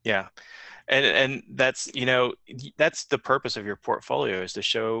 Yeah. And that's the purpose of your portfolio, is to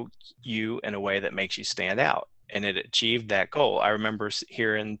show you in a way that makes you stand out, and it achieved that goal. I remember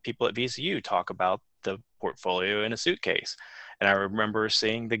hearing people at VCU talk about the portfolio in a suitcase, and I remember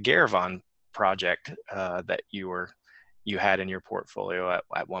seeing the Garavon project that you had in your portfolio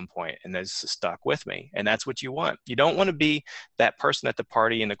at one point, and this stuck with me. And that's what you want. You don't want to be that person at the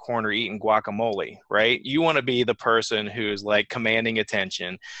party in the corner eating guacamole, right? You want to be the person who's like commanding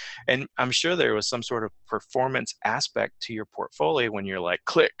attention. And I'm sure there was some sort of performance aspect to your portfolio when you're like,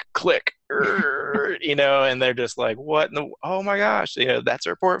 click, click, and they're just like, what in the, oh my gosh, that's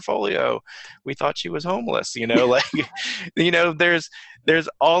her portfolio. We thought she was homeless, like, there's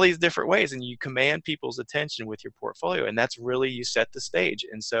all these different ways, and you command people's attention with your portfolio, and that's really, you set the stage.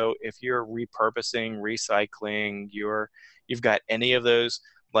 And so if you're repurposing, recycling, you've got any of those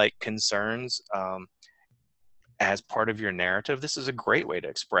like concerns, as part of your narrative, this is a great way to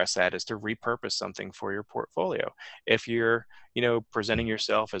express that, is to repurpose something for your portfolio. If you're, presenting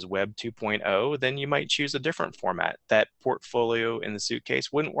yourself as Web 2.0, then you might choose a different format. That portfolio in the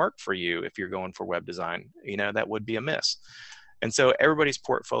suitcase wouldn't work for you if you're going for web design. That would be a miss. And so everybody's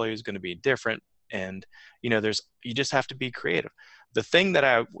portfolio is going to be different. And, you just have to be creative. The thing that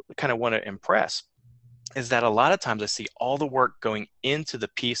I kind of want to impress is that a lot of times I see all the work going into the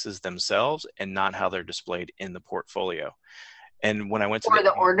pieces themselves and not how they're displayed in the portfolio. And when I went to Or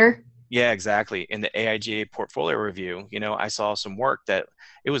the order. Yeah, exactly. In the AIGA portfolio review, I saw some work that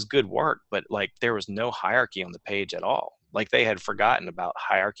it was good work, but like there was no hierarchy on the page at all. Like they had forgotten about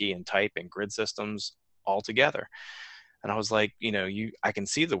hierarchy and type and grid systems altogether. And I was like, I can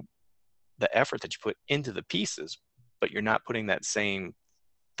see the effort that you put into the pieces, but you're not putting that same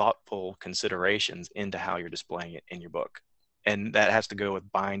thoughtful considerations into how you're displaying it in your book. And that has to go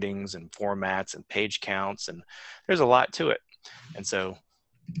with bindings and formats and page counts, and there's a lot to it. And so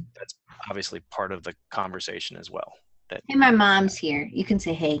that's obviously part of the conversation as well. Hey, my mom's here. You can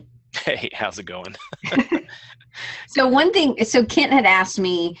say hey. Hey, how's it going? So Kent had asked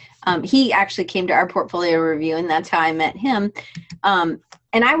me, he actually came to our portfolio review, and that's how I met him.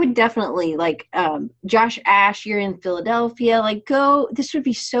 And I would definitely Josh Ash, you're in Philadelphia, go, this would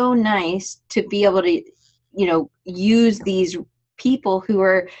be so nice to be able to, use these people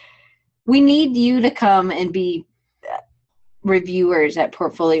we need you to come and be reviewers at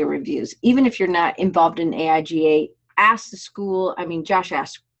portfolio reviews. Even if you're not involved in AIGA, ask the school. I mean, Josh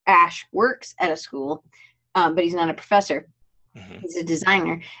Ash works at a school, but he's not a professor. Mm-hmm. He's a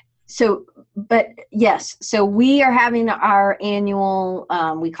designer. So, but yes, so we are having our annual,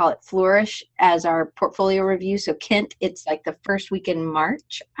 we call it Flourish, as our portfolio review. So Kent, it's like the first week in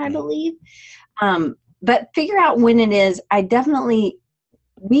March, I believe. But figure out when it is.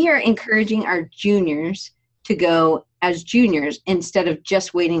 We are encouraging our juniors to go as juniors instead of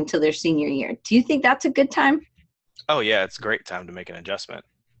just waiting till their senior year. Do you think that's a good time? Oh yeah, it's a great time to make an adjustment.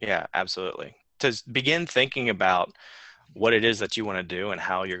 Yeah, absolutely. To begin thinking about what it is that you want to do and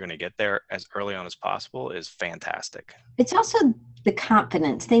how you're going to get there as early on as possible is fantastic. It's also the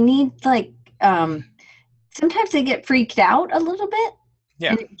confidence. They need sometimes they get freaked out a little bit.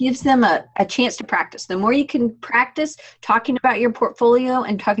 Yeah. And it gives them a chance to practice. The more you can practice talking about your portfolio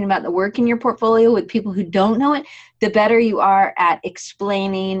and talking about the work in your portfolio with people who don't know it, the better you are at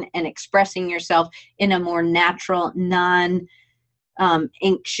explaining and expressing yourself in a more natural,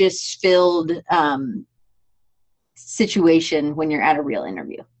 anxious-filled situation when you're at a real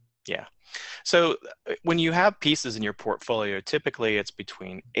interview. Yeah. So when you have pieces in your portfolio, typically it's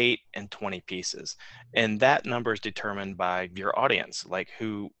between 8 and 20 pieces. And that number is determined by your audience, like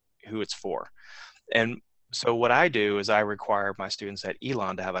who it's for. And so what I do is I require my students at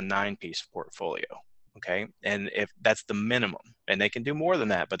Elon to have a 9-piece portfolio. Okay. And if that's the minimum, and they can do more than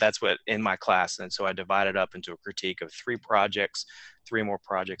that, but that's what in my class. And so I divide it up into a critique of 3 projects, 3 more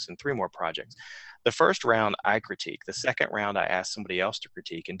projects, and 3 more projects. The first round I critique. The second round I ask somebody else to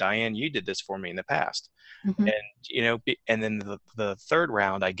critique. And Diane, you did this for me in the past. Mm-hmm. And and then the third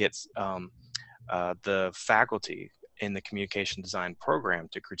round I get the faculty in the communication design program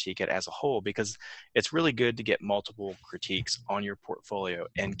to critique it as a whole, because it's really good to get multiple critiques on your portfolio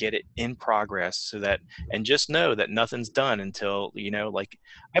and get it in progress, so that, and just know that nothing's done until, like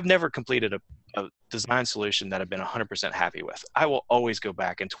I've never completed a design solution that I've been 100% happy with. I will always go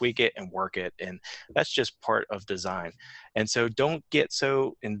back and tweak it and work it. And that's just part of design. And so don't get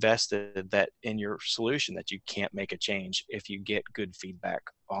so invested that in your solution that you can't make a change if you get good feedback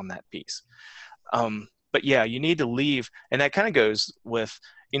on that piece. But yeah, you need to leave, and that kind of goes with,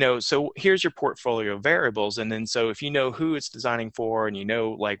 so here's your portfolio variables. And then, so if you know who it's designing for,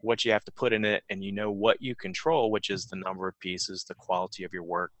 and like what you have to put in it, and what you control, which is the number of pieces, the quality of your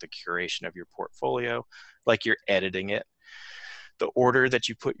work, the curation of your portfolio, like you're editing it. The order that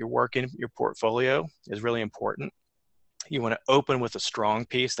you put your work in your portfolio is really important. You want to open with a strong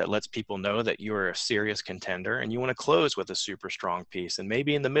piece that lets people know that you're a serious contender, and you want to close with a super strong piece. And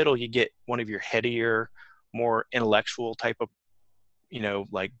maybe in the middle, you get one of your headier, more intellectual type of,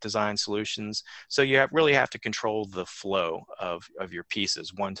 like design solutions. So you really have to control the flow of your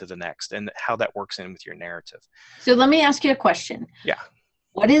pieces, one to the next, and how that works in with your narrative. So let me ask you a question. Yeah.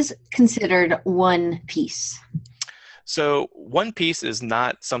 What is considered one piece? So one piece is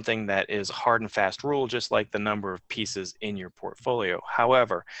not something that is a hard and fast rule, just like the number of pieces in your portfolio.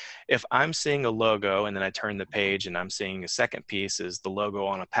 However, if I'm seeing a logo and then I turn the page and I'm seeing a second piece is the logo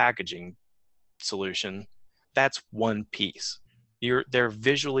on a packaging solution, that's one piece. They're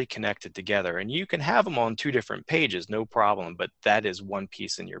visually connected together, and you can have them on two different pages, no problem, but that is one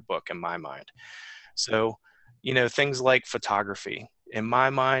piece in your book in my mind. So, things like photography. In my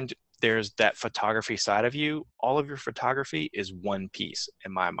mind, there's that photography side of you. All of your photography is one piece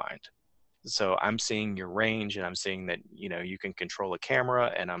in my mind. So I'm seeing your range, and I'm seeing that, you can control a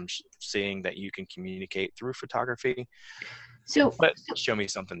camera, and I'm seeing that you can communicate through photography, So, but show me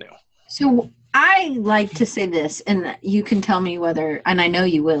something new. so I like to say this, and you can tell me whether, and I know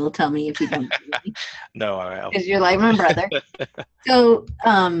you will tell me if you don't. No, I will. Because you're like my brother. So,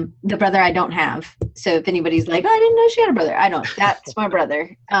 the brother I don't have. So if anybody's like, oh, I didn't know she had a brother. I don't. That's my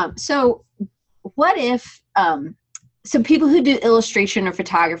brother. So what if, so people who do illustration or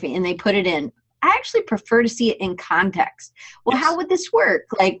photography and they put it in, I actually prefer to see it in context. Well, Yes. how would this work?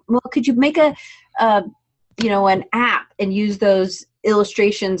 Like, well, could you make an app and use those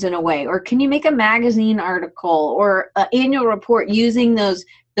illustrations in a way? Or can you make a magazine article or an annual report using those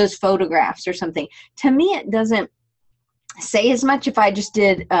photographs or something? To me, it doesn't say as much if I just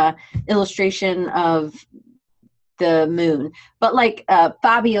did illustration of the moon. But like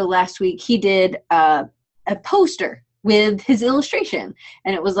Fabio last week, he did a poster with his illustration,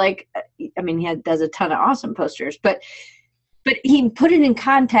 and it was like, I mean, does a ton of awesome posters, but he put it in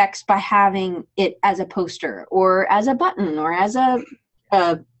context by having it as a poster or as a button or as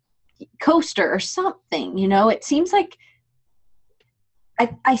a coaster or something. It seems like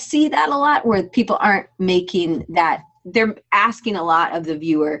I see that a lot where people aren't making that. They're asking a lot of the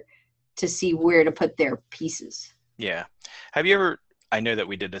viewer to see where to put their pieces. Yeah. Have you ever, I know that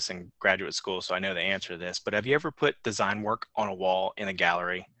we did this in graduate school, so I know the answer to this, but have you ever put design work on a wall in a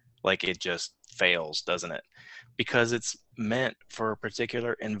gallery? Like it just fails, doesn't it? Because it's meant for a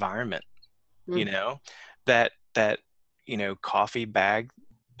particular environment, that coffee bag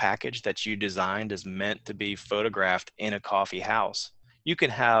package that you designed is meant to be photographed in a coffee house. You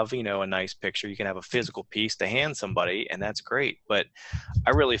can have, a nice picture, you can have a physical piece to hand somebody, and that's great. But I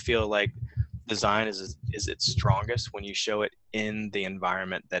really feel like design is its strongest when you show it in the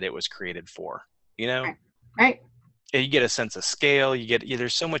environment that it was created for. Right. You get a sense of scale.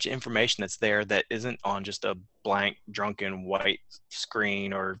 There's so much information that's there that isn't on just a blank, drunken white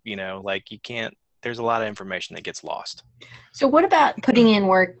screen, or like you can't. There's a lot of information that gets lost. So what about putting in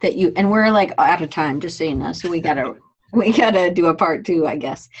work that and we're like out of time, just so you know. So we gotta do a part 2, I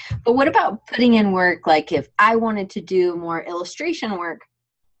guess. But what about putting in work? Like if I wanted to do more illustration work,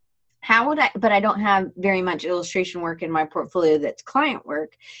 how would but I don't have very much illustration work in my portfolio that's client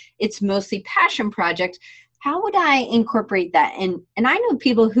work. It's mostly passion projects. How would I incorporate that? And I know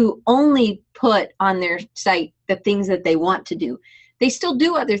people who only put on their site the things that they want to do. They still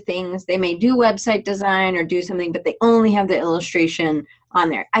do other things. They may do website design or do something, but they only have the illustration on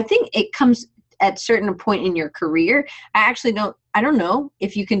there. I think it comes at a certain point in your career. I don't know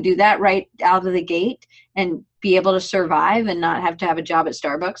if you can do that right out of the gate and be able to survive and not have to have a job at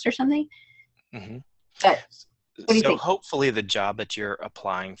Starbucks or something. Mm-hmm. But what do you think? Hopefully the job that you're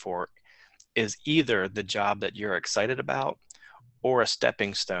applying for is either the job that you're excited about or a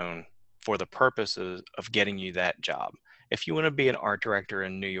stepping stone for the purposes of getting you that job. If you want to be an art director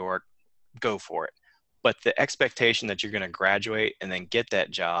in New York, go for it. But the expectation that you're going to graduate and then get that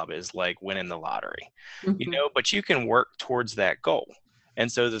job is like winning the lottery, Mm-hmm. but you can work towards that goal.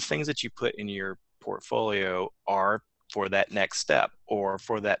 And so the things that you put in your portfolio are for that next step or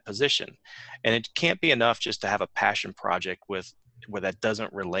for that position. And it can't be enough just to have a passion project where that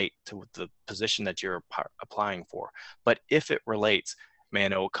doesn't relate to the position that you're applying for. But if it relates,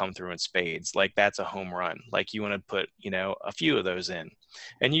 man, it will come through in spades. Like that's a home run. Like you want to put, a few of those in,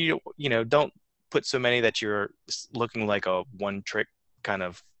 and don't put so many that you're looking like a one trick kind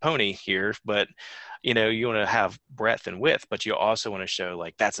of pony here, but you want to have breadth and width, but you also want to show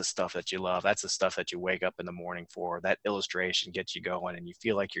like that's the stuff that you love. That's the stuff that you wake up in the morning for. That illustration gets you going and you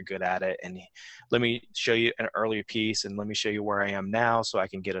feel like you're good at it. And let me show you an earlier piece and let me show you where I am now so I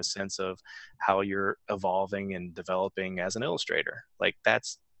can get a sense of how you're evolving and developing as an illustrator. Like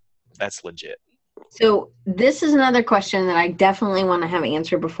that's legit. So this is another question that I definitely want to have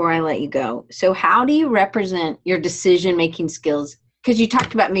answered before I let you go. So how do you represent your decision-making skills? Because you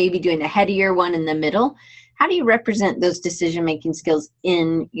talked about maybe doing a headier one in the middle. How do you represent those decision-making skills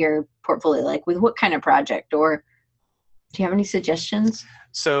in your portfolio? Like with what kind of project? Or do you have any suggestions?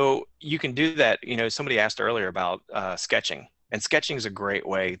 So you can do that. Somebody asked earlier about sketching. And sketching is a great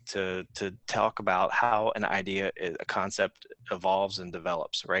way to talk about how an idea, a concept evolves and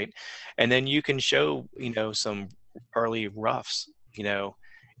develops, right? And then you can show, some early roughs,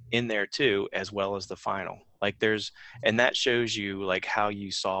 in there too, as well as the final. Like and that shows you like how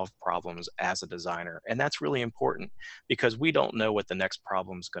you solve problems as a designer. And that's really important because we don't know what the next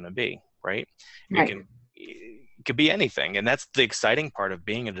problem is going to be, right? It Right. can, it could be anything. And that's the exciting part of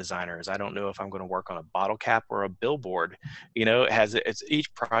being a designer is I don't know if I'm going to work on a bottle cap or a billboard.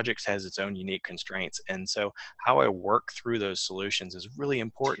 Each project has its own unique constraints. And so how I work through those solutions is really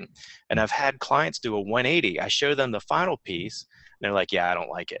important. And I've had clients do a 180. I show them the final piece and they're like, yeah, I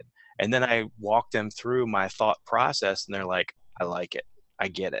don't like it. And then I walk them through my thought process and they're like, I like it. I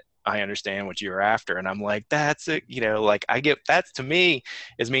get it. I understand what you're after. And I'm like, that's it. Like I get that to me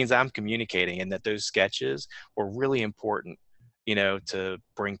means I'm communicating and that those sketches were really important, to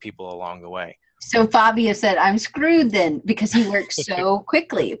bring people along the way. So Fabio said, I'm screwed then because he works so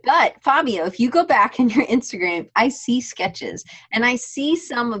quickly. But Fabio, if you go back in your Instagram, I see sketches and I see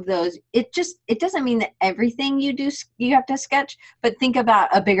some of those. It doesn't mean that everything you do, you have to sketch, but think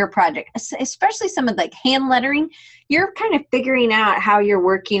about a bigger project, especially some of like hand lettering. You're kind of figuring out how you're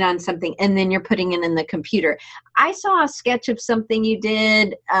working on something and then you're putting it in the computer. I saw a sketch of something you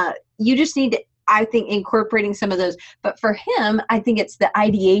did. You just need to, I think, incorporating some of those. But for him, I think it's the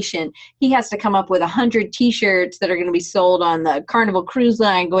ideation. He has to come up with 100 T-shirts that are going to be sold on the Carnival Cruise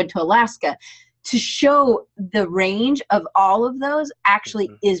Line going to Alaska. To show the range of all of those actually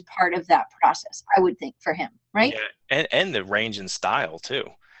is part of that process, I would think, for him, right? Yeah, and the range and style too.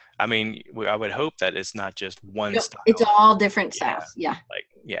 I mean, I would hope that it's not just one style. It's all different styles. Yeah.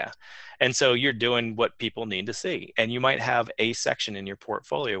 And so you're doing what people need to see. And you might have a section in your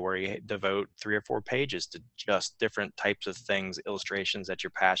portfolio where you devote 3 or 4 pages to just different types of things, illustrations that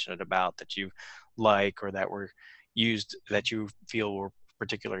you're passionate about, that you like, or that were used, that you feel were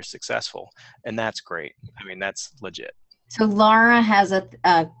particularly successful. And that's great. I mean, that's legit. So Laura has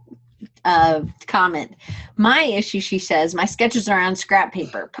a comment. My issue, she says, my sketches are on scrap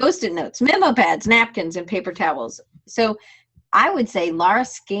paper, Post-it notes, memo pads, napkins, and paper towels. So I would say, Laura,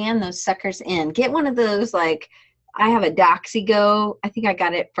 scan those suckers in. Get one of those, like, I have a Doxygo. I think I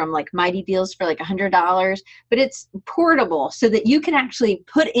got it from like Mighty Deals for like $100, but it's portable so that you can actually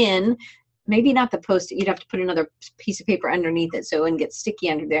put in, maybe not the Post-it, you'd have to put another piece of paper underneath it so it wouldn't get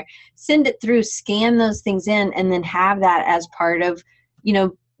sticky under there. Send it through, scan those things in, and then have that as part of,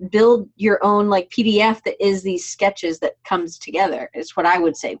 build your own like PDF that is these sketches that comes together is what I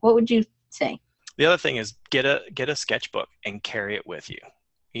would say. What would you say? The other thing is get a sketchbook and carry it with you.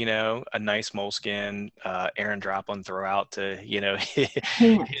 A nice moleskin, Aaron Droplin throw out to,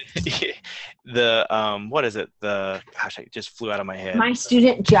 the, what is it? Gosh, it just flew out of my head. My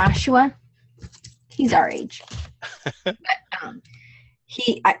student Joshua, he's our age. But,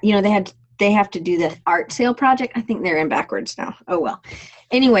 they have to do the art sale project. I think they're in backwards now. Oh, well.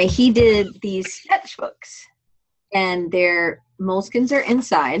 Anyway, he did these sketchbooks and their moleskins are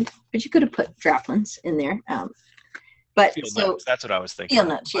inside, but you could have put Droplins in there. But Field so notes, that's what I was thinking. Field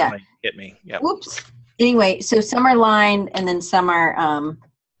notes, yeah. Hit me. Yeah. Whoops. Anyway, so some are lined and then some are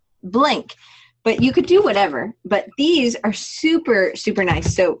blank, but you could do whatever. But these are super, super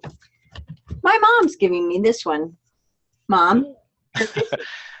nice. So my mom's giving me this one. Mom.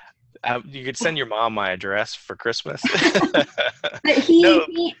 You could send your mom my address for Christmas. But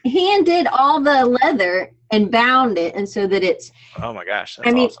he hand did all the leather and bound it, and so that it's. Oh my gosh, that's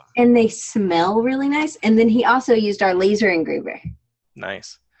awesome. And they smell really nice. And then he also used our laser engraver.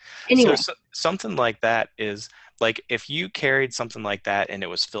 Nice. Anyway, so something like that is like if you carried something like that and it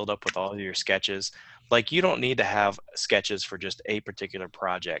was filled up with all of your sketches. Like you don't need to have sketches for just a particular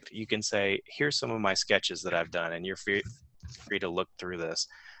project. You can say, "Here's some of my sketches that I've done," and you're free to look through this.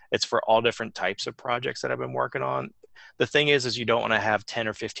 It's for all different types of projects that I've been working on. The thing is you don't want to have 10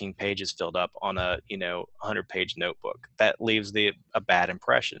 or 15 pages filled up on a 100-page notebook. That leaves a bad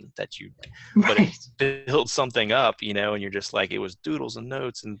impression that you build something up, and you're just like, it was doodles and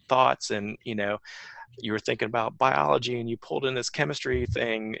notes and thoughts, and you were thinking about biology and you pulled in this chemistry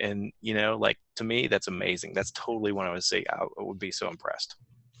thing, and like, to me, that's amazing. That's totally what I would say. I would be so impressed.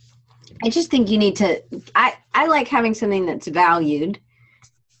 I just think you need to. I like having something that's valued.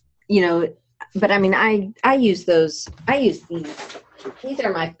 But I mean, I use those. I use these. These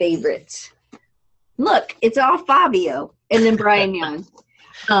are my favorites. Look, it's all Fabio and then Brian Young.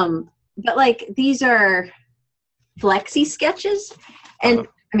 But like these are flexi sketches, and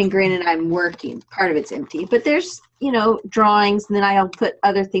I mean, granted, I'm working. Part of it's empty, but there's drawings, and then I'll put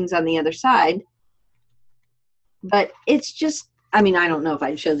other things on the other side. But it's just I mean, I don't know if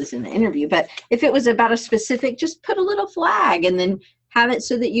I'd show this in the interview, but if it was about a specific, just put a little flag and then have it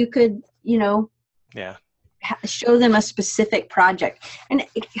so that you could, Yeah. show them a specific project. And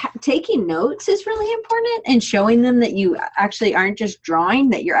taking notes is really important, and showing them that you actually aren't just drawing,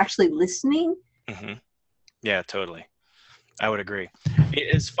 that you're actually listening. Mm-hmm. Yeah, totally. I would agree.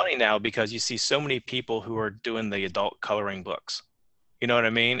 It's funny now because you see so many people who are doing the adult coloring books. You know what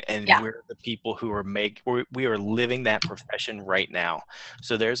I mean? And Yeah. we're the people who are we are living that profession right now.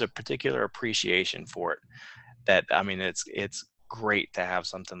 So there's a particular appreciation for it that, I mean, it's great to have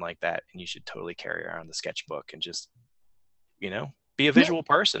something like that. And you should totally carry around the sketchbook and just, be a visual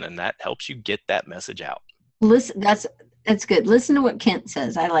person. And that helps you get that message out. Listen, that's good. Listen to what Kent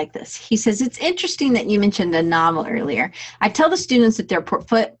says. I like this. He says, it's interesting that you mentioned a novel earlier. I tell the students that their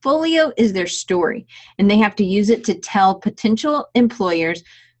portfolio is their story, and they have to use it to tell potential employers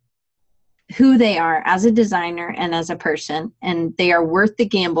who they are as a designer and as a person, and they are worth the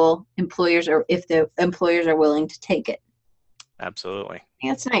gamble employers, or if the employers are willing to take it. Absolutely.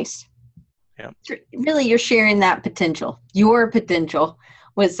 Yeah, that's nice. Yeah. Really, you're sharing that potential, your potential,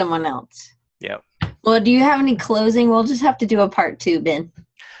 with someone else. Yeah. Well, do you have any closing? We'll just have to do a part 2, Ben.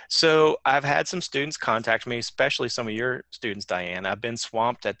 So I've had some students contact me, especially some of your students, Diane. I've been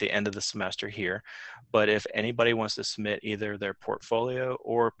swamped at the end of the semester here, but if anybody wants to submit either their portfolio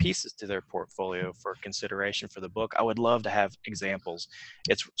or pieces to their portfolio for consideration for the book, I would love to have examples.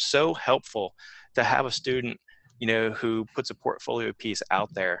 It's so helpful to have a student, who puts a portfolio piece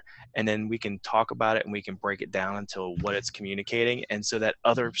out there, and then we can talk about it and we can break it down into what it's communicating, and so that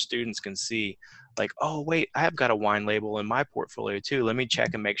other students can see, like, oh, wait, I have got a wine label in my portfolio too. Let me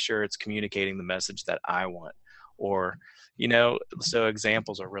check and make sure it's communicating the message that I want. Or, so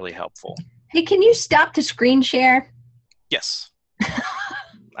examples are really helpful. Hey, can you stop to screen share? Yes,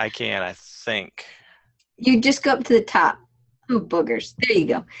 I can, I think. You just go up to the top. Oh, boogers. There you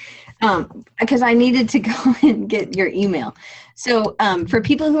go. Because I needed to go and get your email. So for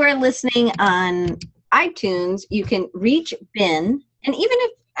people who are listening on iTunes, you can reach Ben. And even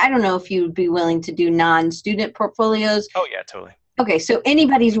if, I don't know if you'd be willing to do non-student portfolios. Oh, yeah, totally. Okay, so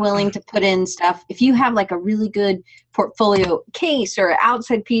anybody's willing to put in stuff. If you have like a really good portfolio case or an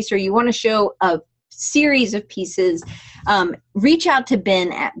outside piece, or you want to show a series of pieces, reach out to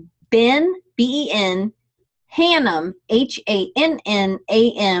Ben at Ben, B-E-N, Hannam,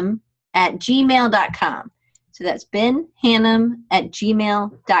 Hannam, at gmail.com. So that's Ben Hannam at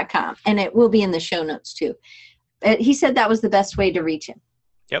gmail.com. And it will be in the show notes too. He said that was the best way to reach him.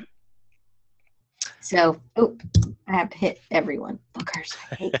 Yep. So, I have to hit everyone. Bookers,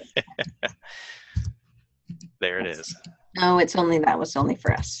 I hate it. There it is. No, that was only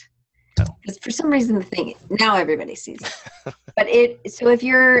for us. Because for some reason the thing, now everybody sees it. But so if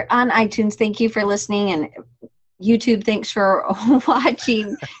you're on iTunes, thank you for listening, and YouTube, thanks for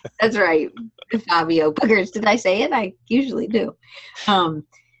watching. That's right, Fabio. Boogers, did I say it? I usually do. But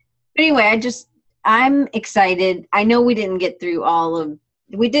anyway, I'm excited. I know we didn't get through all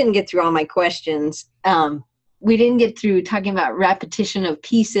my questions. We didn't get through talking about repetition of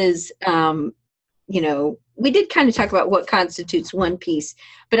pieces. We did kind of talk about what constitutes one piece,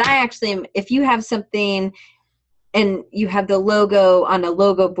 but I actually if you have something and you have the logo on a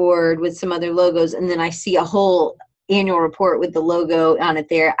logo board with some other logos, and then I see a whole annual report with the logo on it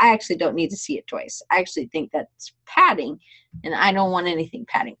there, I actually don't need to see it twice. I actually think that's padding, and I don't want anything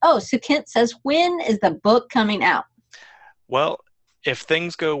padding. Oh, so Kent says, when is the book coming out? Well, if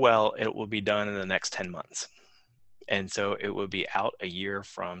things go well, it will be done in the next 10 months. And so it will be out a year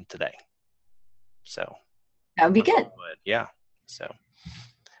from today. So that would be good. Yeah. So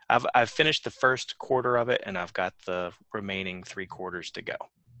I've finished the first quarter of it, and I've got the remaining 3 quarters to go.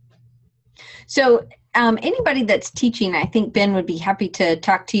 So anybody that's teaching, I think Ben would be happy to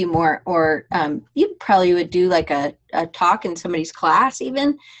talk to you more, or you probably would do like a talk in somebody's class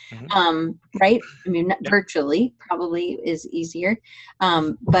even, right? I mean, virtually probably is easier,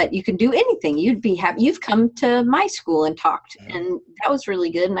 but you can do anything. You'd be happy. You've come to my school and talked, and that was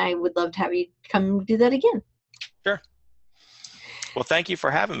really good, and I would love to have you come do that again. Sure. Well, thank you for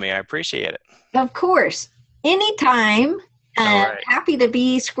having me. I appreciate it. Of course. Anytime. Right. Happy to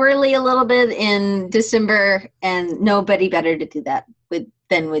be squirrely a little bit in December, and nobody better to do that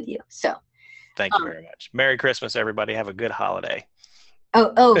than with you. So thank you very much. Merry Christmas, everybody. Have a good holiday.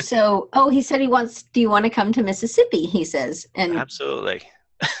 He said do you want to come to Mississippi? He says. And absolutely.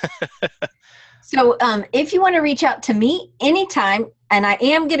 So if you want to reach out to me anytime, and I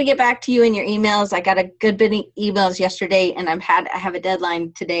am going to get back to you in your emails. I got a good bit of emails yesterday, and I have a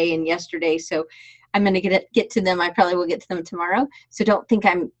deadline today and yesterday. So I'm going to get to them. I probably will get to them tomorrow. So don't think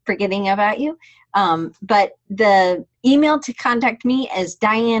I'm forgetting about you. But email to contact me as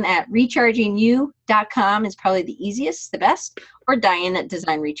Diane@rechargingyou.com is probably the easiest, the best, or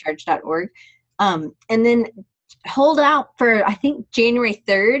Diane@designrecharge.org. And then hold out for, I think, January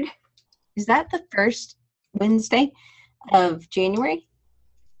 3rd. Is that the first Wednesday of January?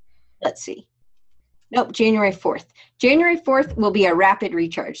 Let's see. Nope, January 4th. January 4th will be a rapid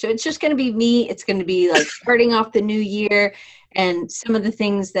recharge. So it's just going to be me. It's going to be like starting off the new year and some of the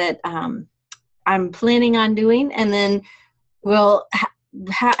things that I'm planning on doing. And then we'll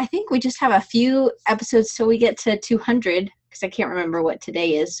I think we just have a few episodes till we get to 200, because I can't remember what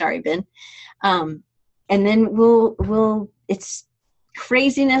today is. Sorry, Ben. And then it's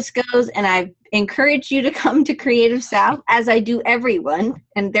craziness goes, and I encourage you to come to Creative South, as I do everyone,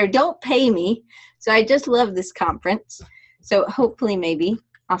 and they don't pay me. So I just love this conference. So hopefully maybe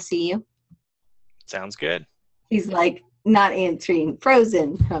I'll see you. Sounds good. He's like not answering,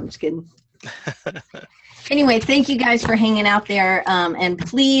 frozen. I'm just kidding. Anyway, thank you guys for hanging out there. And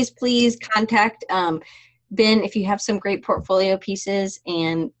please contact Ben if you have some great portfolio pieces.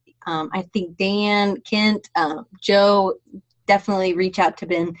 And I think Dan, Kent, Joe, definitely reach out to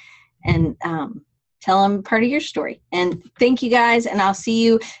Ben and tell him part of your story. And thank you guys, and I'll see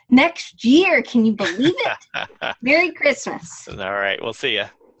you next year. Can you believe it? Merry Christmas. All right, we'll see ya.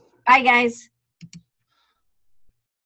 Bye, guys.